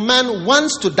appointed to man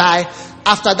once to die.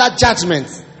 After that judgment,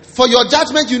 for your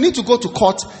judgment, you need to go to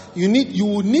court. You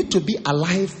will need to be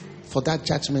alive for that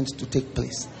judgment to take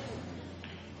place.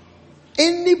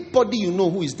 Anybody you know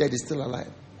who is dead is still alive.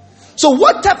 So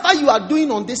whatever you are doing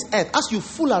on this earth, as you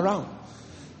fool around,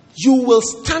 you will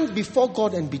stand before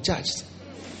God and be judged.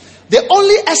 The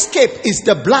only escape is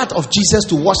the blood of Jesus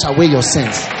to wash away your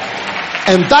sins.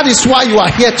 And that is why you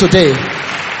are here today,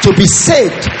 to be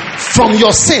saved from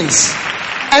your sins.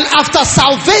 And after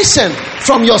salvation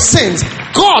from your sins,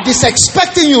 God is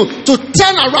expecting you to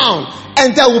turn around,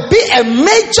 and there will be a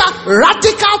major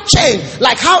radical change,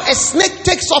 like how a snake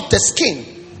takes off the skin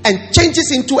and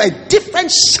changes into a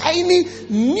different, shiny,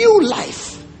 new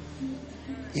life.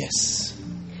 Yes.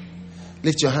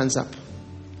 Lift your hands up.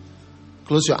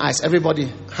 Close your eyes.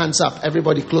 Everybody, hands up.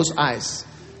 Everybody, close eyes.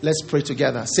 Let's pray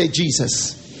together. Say,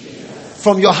 Jesus.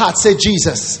 From your heart, say,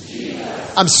 Jesus.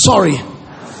 I'm sorry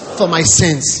for my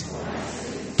sins.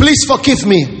 Please forgive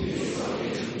me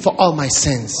for all my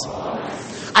sins.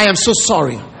 I am so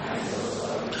sorry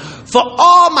for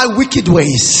all my wicked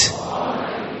ways.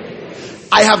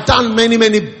 I have done many,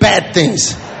 many bad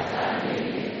things.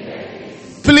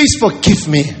 Please forgive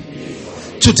me.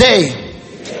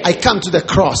 Today, I come to the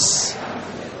cross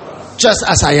just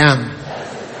as I am.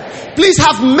 Please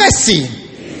have mercy.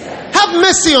 Have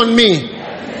mercy on me.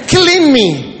 Clean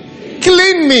me.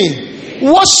 Clean me.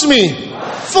 Wash me.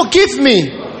 Forgive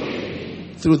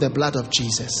me through the blood of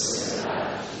Jesus.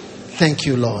 Thank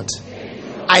you, Lord.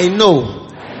 I know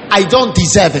I don't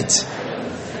deserve it.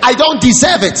 I don't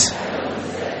deserve it.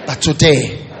 But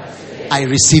today, I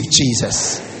receive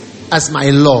Jesus as my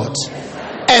Lord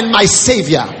and my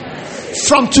Savior.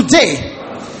 From today,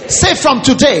 say from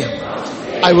today,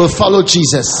 I will follow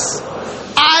Jesus.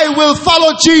 I will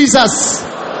follow Jesus.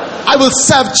 I will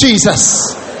serve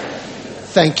Jesus.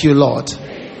 Thank you, Lord,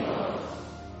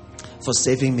 for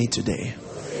saving me today.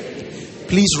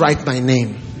 Please write my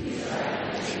name.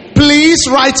 Please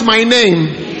write my name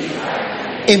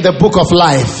in the book of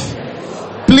life.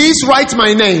 Please write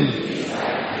my name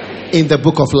in the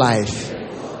book of life.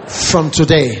 From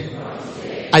today,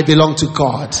 I belong to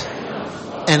God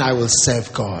and I will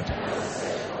serve God.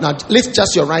 Now lift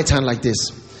just your right hand like this.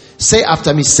 Say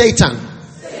after me, Satan.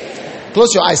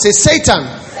 Close your eyes. Say, Satan.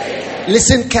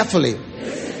 Listen carefully.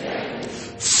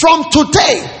 From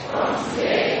today,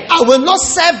 I will not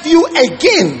serve you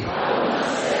again.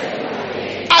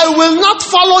 I will not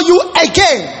follow you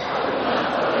again.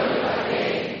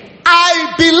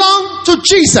 I belong to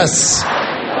Jesus.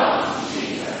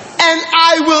 And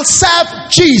I will serve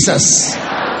Jesus.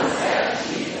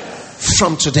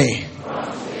 From today.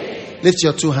 Lift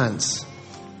your two hands.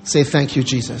 Say, thank you,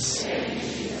 Jesus,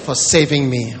 for saving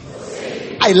me.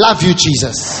 I love you,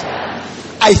 Jesus.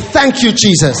 I thank you,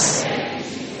 Jesus,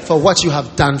 for what you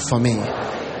have done for me.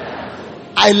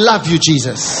 I love you,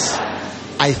 Jesus.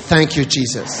 I thank you,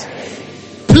 Jesus.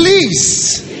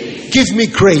 Please give me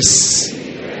grace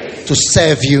to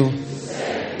serve you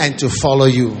and to follow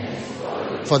you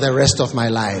for the rest of my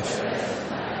life.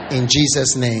 In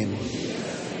Jesus' name.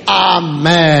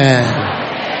 Amen.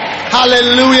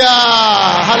 Hallelujah.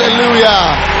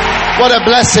 Hallelujah. What a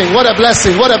blessing. What a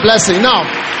blessing. What a blessing. Now,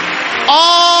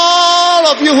 all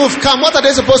all of you who've come, what are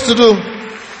they supposed to do?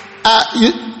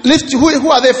 Who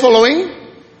are they following?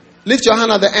 Lift your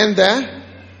hand at the end there.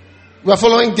 We are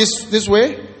following this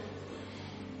way.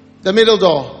 The middle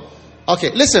door.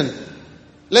 Okay, listen.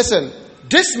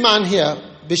 This man here,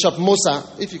 Bishop Musa,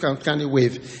 if you can kindly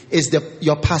wave, is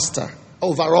your pastor,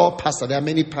 overall pastor. There are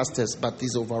many pastors, but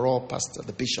he's overall pastor,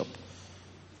 the bishop,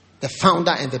 the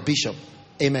founder and the bishop.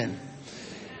 Amen.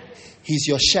 He's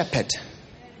your shepherd.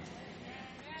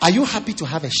 Are you happy to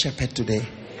have a shepherd today?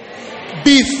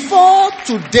 Before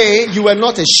today, you were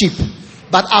not a sheep.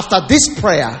 But after this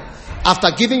prayer, after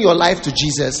giving your life to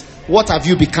Jesus, what have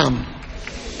you become?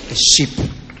 A sheep.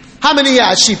 How many here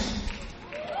are sheep?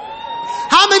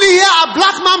 How many here are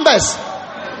black mambas?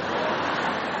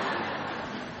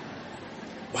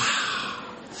 Wow.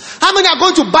 How many are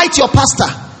going to bite your pastor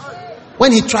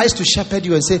when he tries to shepherd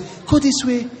you and say, go this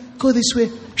way, go this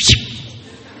way?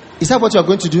 Is that what you are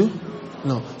going to do?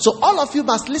 No. So all of you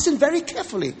must listen very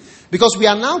carefully, because we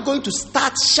are now going to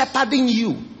start shepherding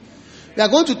you. We are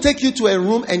going to take you to a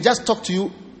room and just talk to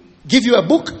you, give you a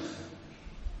book,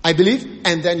 I believe,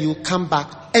 and then you come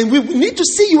back. And we need to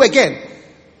see you again.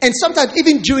 And sometimes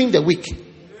even during the week.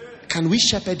 Can we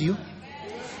shepherd you?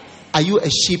 Are you a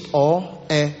sheep or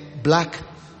a black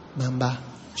mamba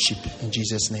sheep? In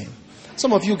Jesus' name.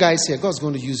 Some of you guys here, God's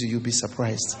going to use you. You'll be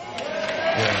surprised.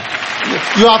 Yeah.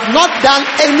 You have not done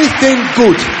anything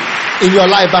good in your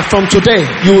life, but from today,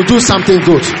 you will do something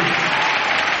good.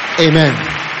 Amen.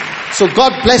 So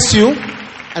God bless you.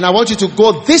 And I want you to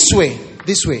go this way,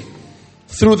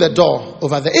 through the door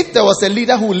over there. If there was a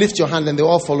leader who will lift your hand, then they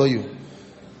all follow you.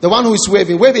 The one who is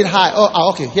waving, wave it high.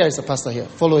 Oh, okay, here is the pastor here.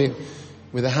 Follow him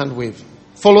with a hand wave.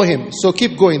 Follow him. So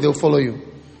keep going, they'll follow you.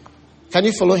 Can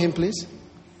you follow him, please?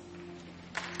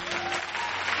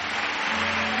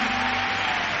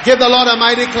 Give the Lord a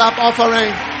mighty clap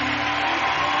offering.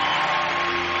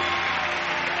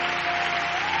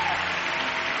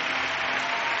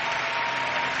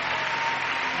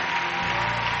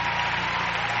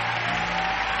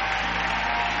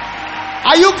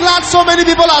 Are you glad so many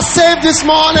people are saved this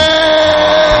morning?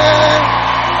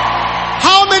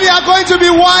 How many are going to be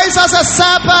wise as a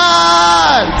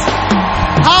serpent?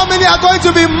 How many are going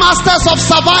to be masters of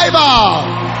survival?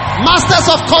 Masters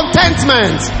of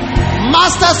contentment?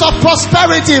 Masters of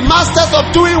prosperity? Masters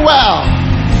of doing well?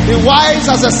 Be wise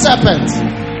as a serpent.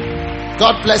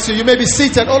 God bless you. You may be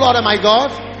seated. Oh Lord, my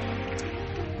God.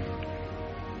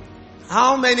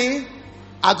 How many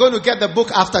are going to get the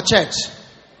book after church?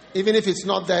 Even if it's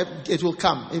not there, it will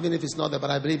come. Even if it's not there, but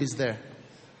I believe it's there.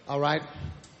 All right.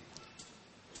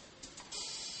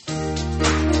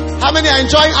 How many are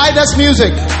enjoying Ida's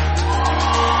music?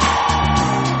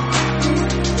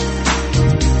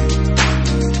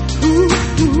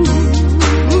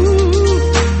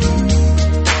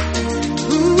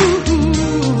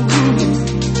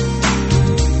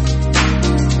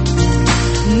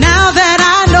 Now that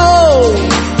I know.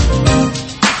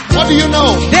 What do you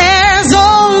know? There's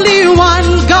only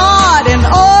one God in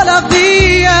all of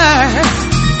the earth.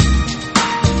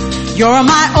 You're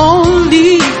my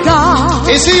only God.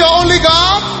 Is he your only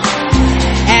God?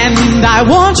 And I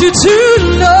want you to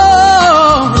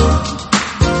know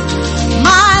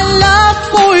my love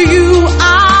for you,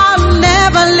 I'll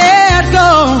never let go.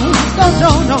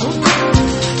 No.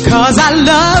 'Cause I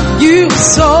love you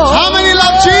so. How many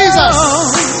love Jesus?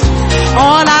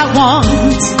 All I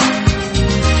want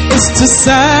is to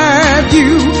serve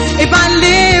you. If I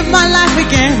live my life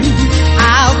again,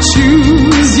 I'll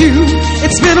choose you.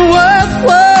 It's been worth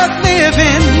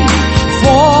living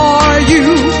for you.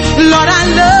 Lord, I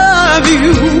love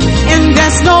you, and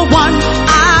there's no one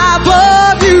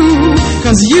above you.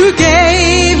 'Cause you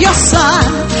gave your son,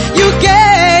 you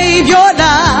gave your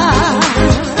love,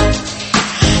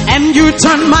 and you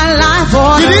turned my life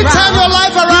around. You did turn your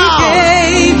life around. You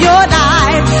gave your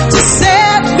life to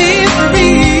set me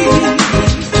free,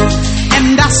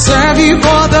 and I serve you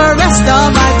for the rest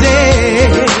of my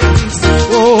days.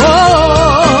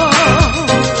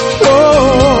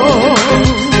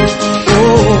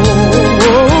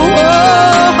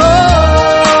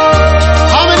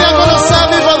 How many are going to serve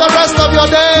me for the rest of your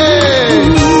days?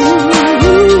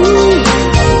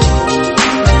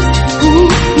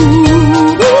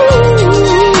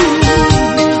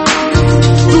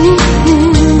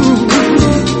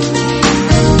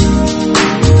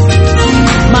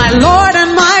 My Lord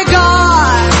and my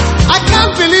God, I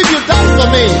can't believe you died for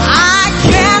me. I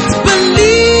can't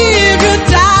believe you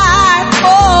died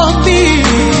for me.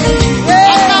 I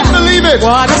can't believe it.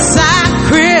 What a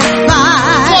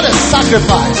sacrifice. What a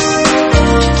sacrifice.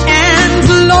 And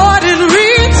Lord, in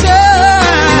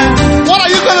return, What are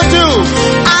you going to do?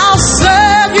 I'll serve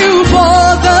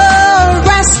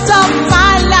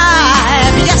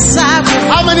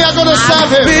many are going to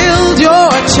serve him? Build your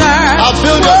church. I'll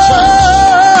build your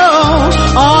church.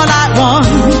 All I want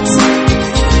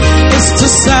is to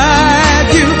serve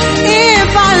you. If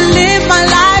I live my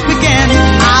life again,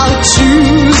 I'll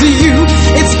choose you.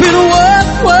 It's been worth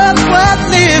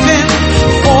living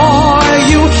for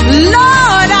you.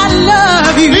 Lord, I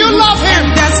love you. Do you love him?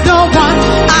 And there's no one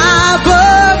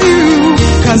above you.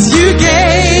 'Cause you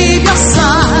gave your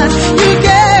son, you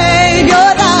gave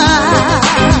your life,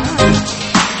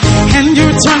 and you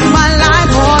turned my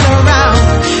life all around.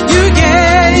 You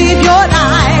gave your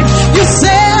life, you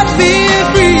set me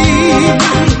free.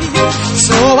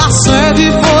 So I serve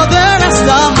you for the rest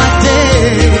of my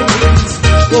days.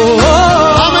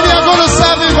 How many are going to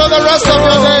serve him for the rest of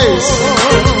your days?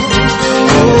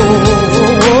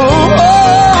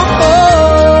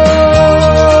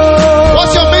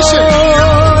 What's your mission?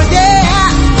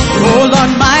 Hold on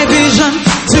my vision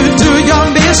to do your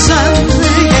mission.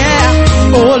 Yeah.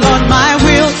 Hold on my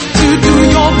will to do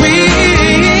your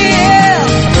will.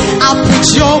 I'll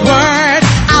preach your word.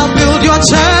 I'll build your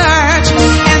church.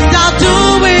 And I'll do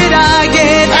it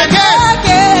again.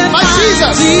 My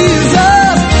Jesus.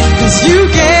 'Cause you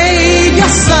gave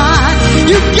your son.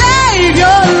 You gave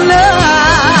your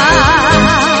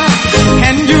love.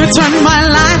 And you turned my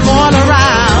life all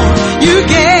around. You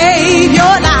gave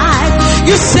your life.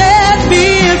 You set me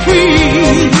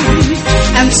free.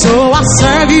 And so I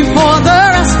serve you for the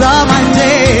rest of my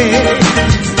days.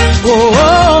 Oh,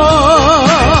 oh,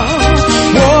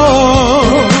 oh,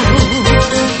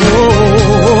 oh,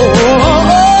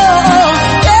 oh.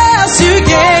 Yes, you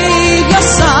gave your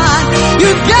son.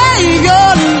 You gave your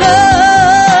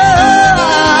love.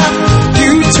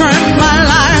 You turned my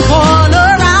life all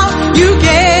around. You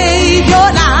gave your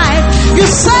life. You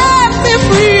set me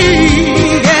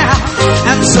free.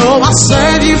 Yeah. And so I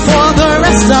serve you for the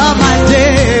rest of my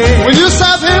days. Will you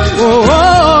serve him? Oh, oh,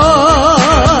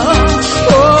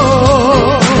 oh,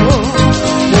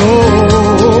 oh,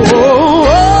 oh,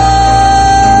 oh.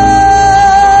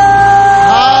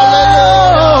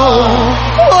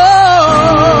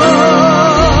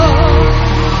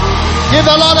 Hallelujah. Give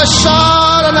the Lord a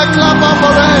shout and a clap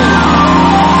for him.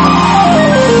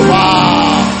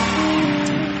 Wow.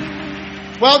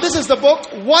 Well, this is the book,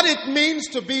 What It Means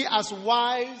to Be as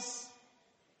Wise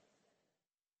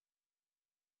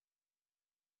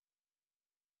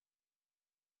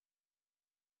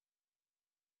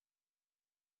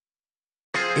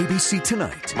ABC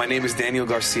Tonight. My name is Daniel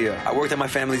Garcia. I worked at my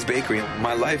family's bakery.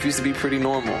 My life used to be pretty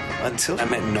normal until I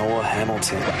met Noah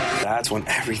Hamilton. That's when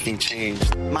everything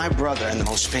changed. My brother and the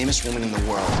most famous woman in the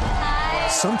world.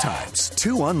 Sometimes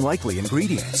two unlikely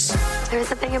ingredients There's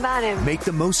something about him. make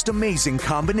the most amazing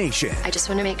combination. I just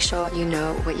want to make sure you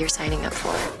know what you're signing up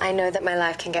for. I know that my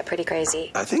life can get pretty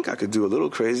crazy. I think I could do a little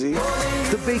crazy.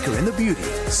 The Baker and the Beauty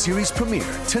series premiere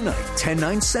tonight,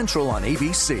 10/9 Central on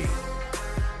ABC.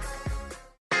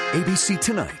 ABC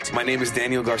Tonight. My name is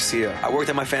Daniel Garcia. I worked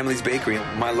at my family's bakery.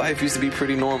 My life used to be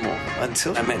pretty normal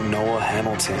until I met Noah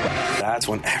Hamilton. That's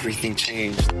when everything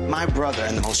changed. My brother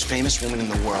and the most famous woman in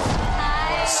the world.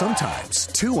 Sometimes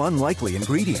two unlikely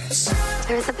ingredients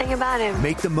There's something about him.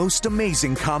 make the most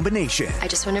amazing combination. I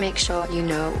just want to make sure you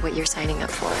know what you're signing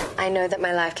up for. I know that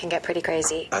my life can get pretty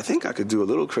crazy. I think I could do a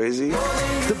little crazy.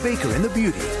 The Baker and the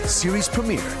Beauty series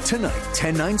premiere tonight,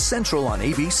 10/9 Central on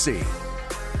ABC.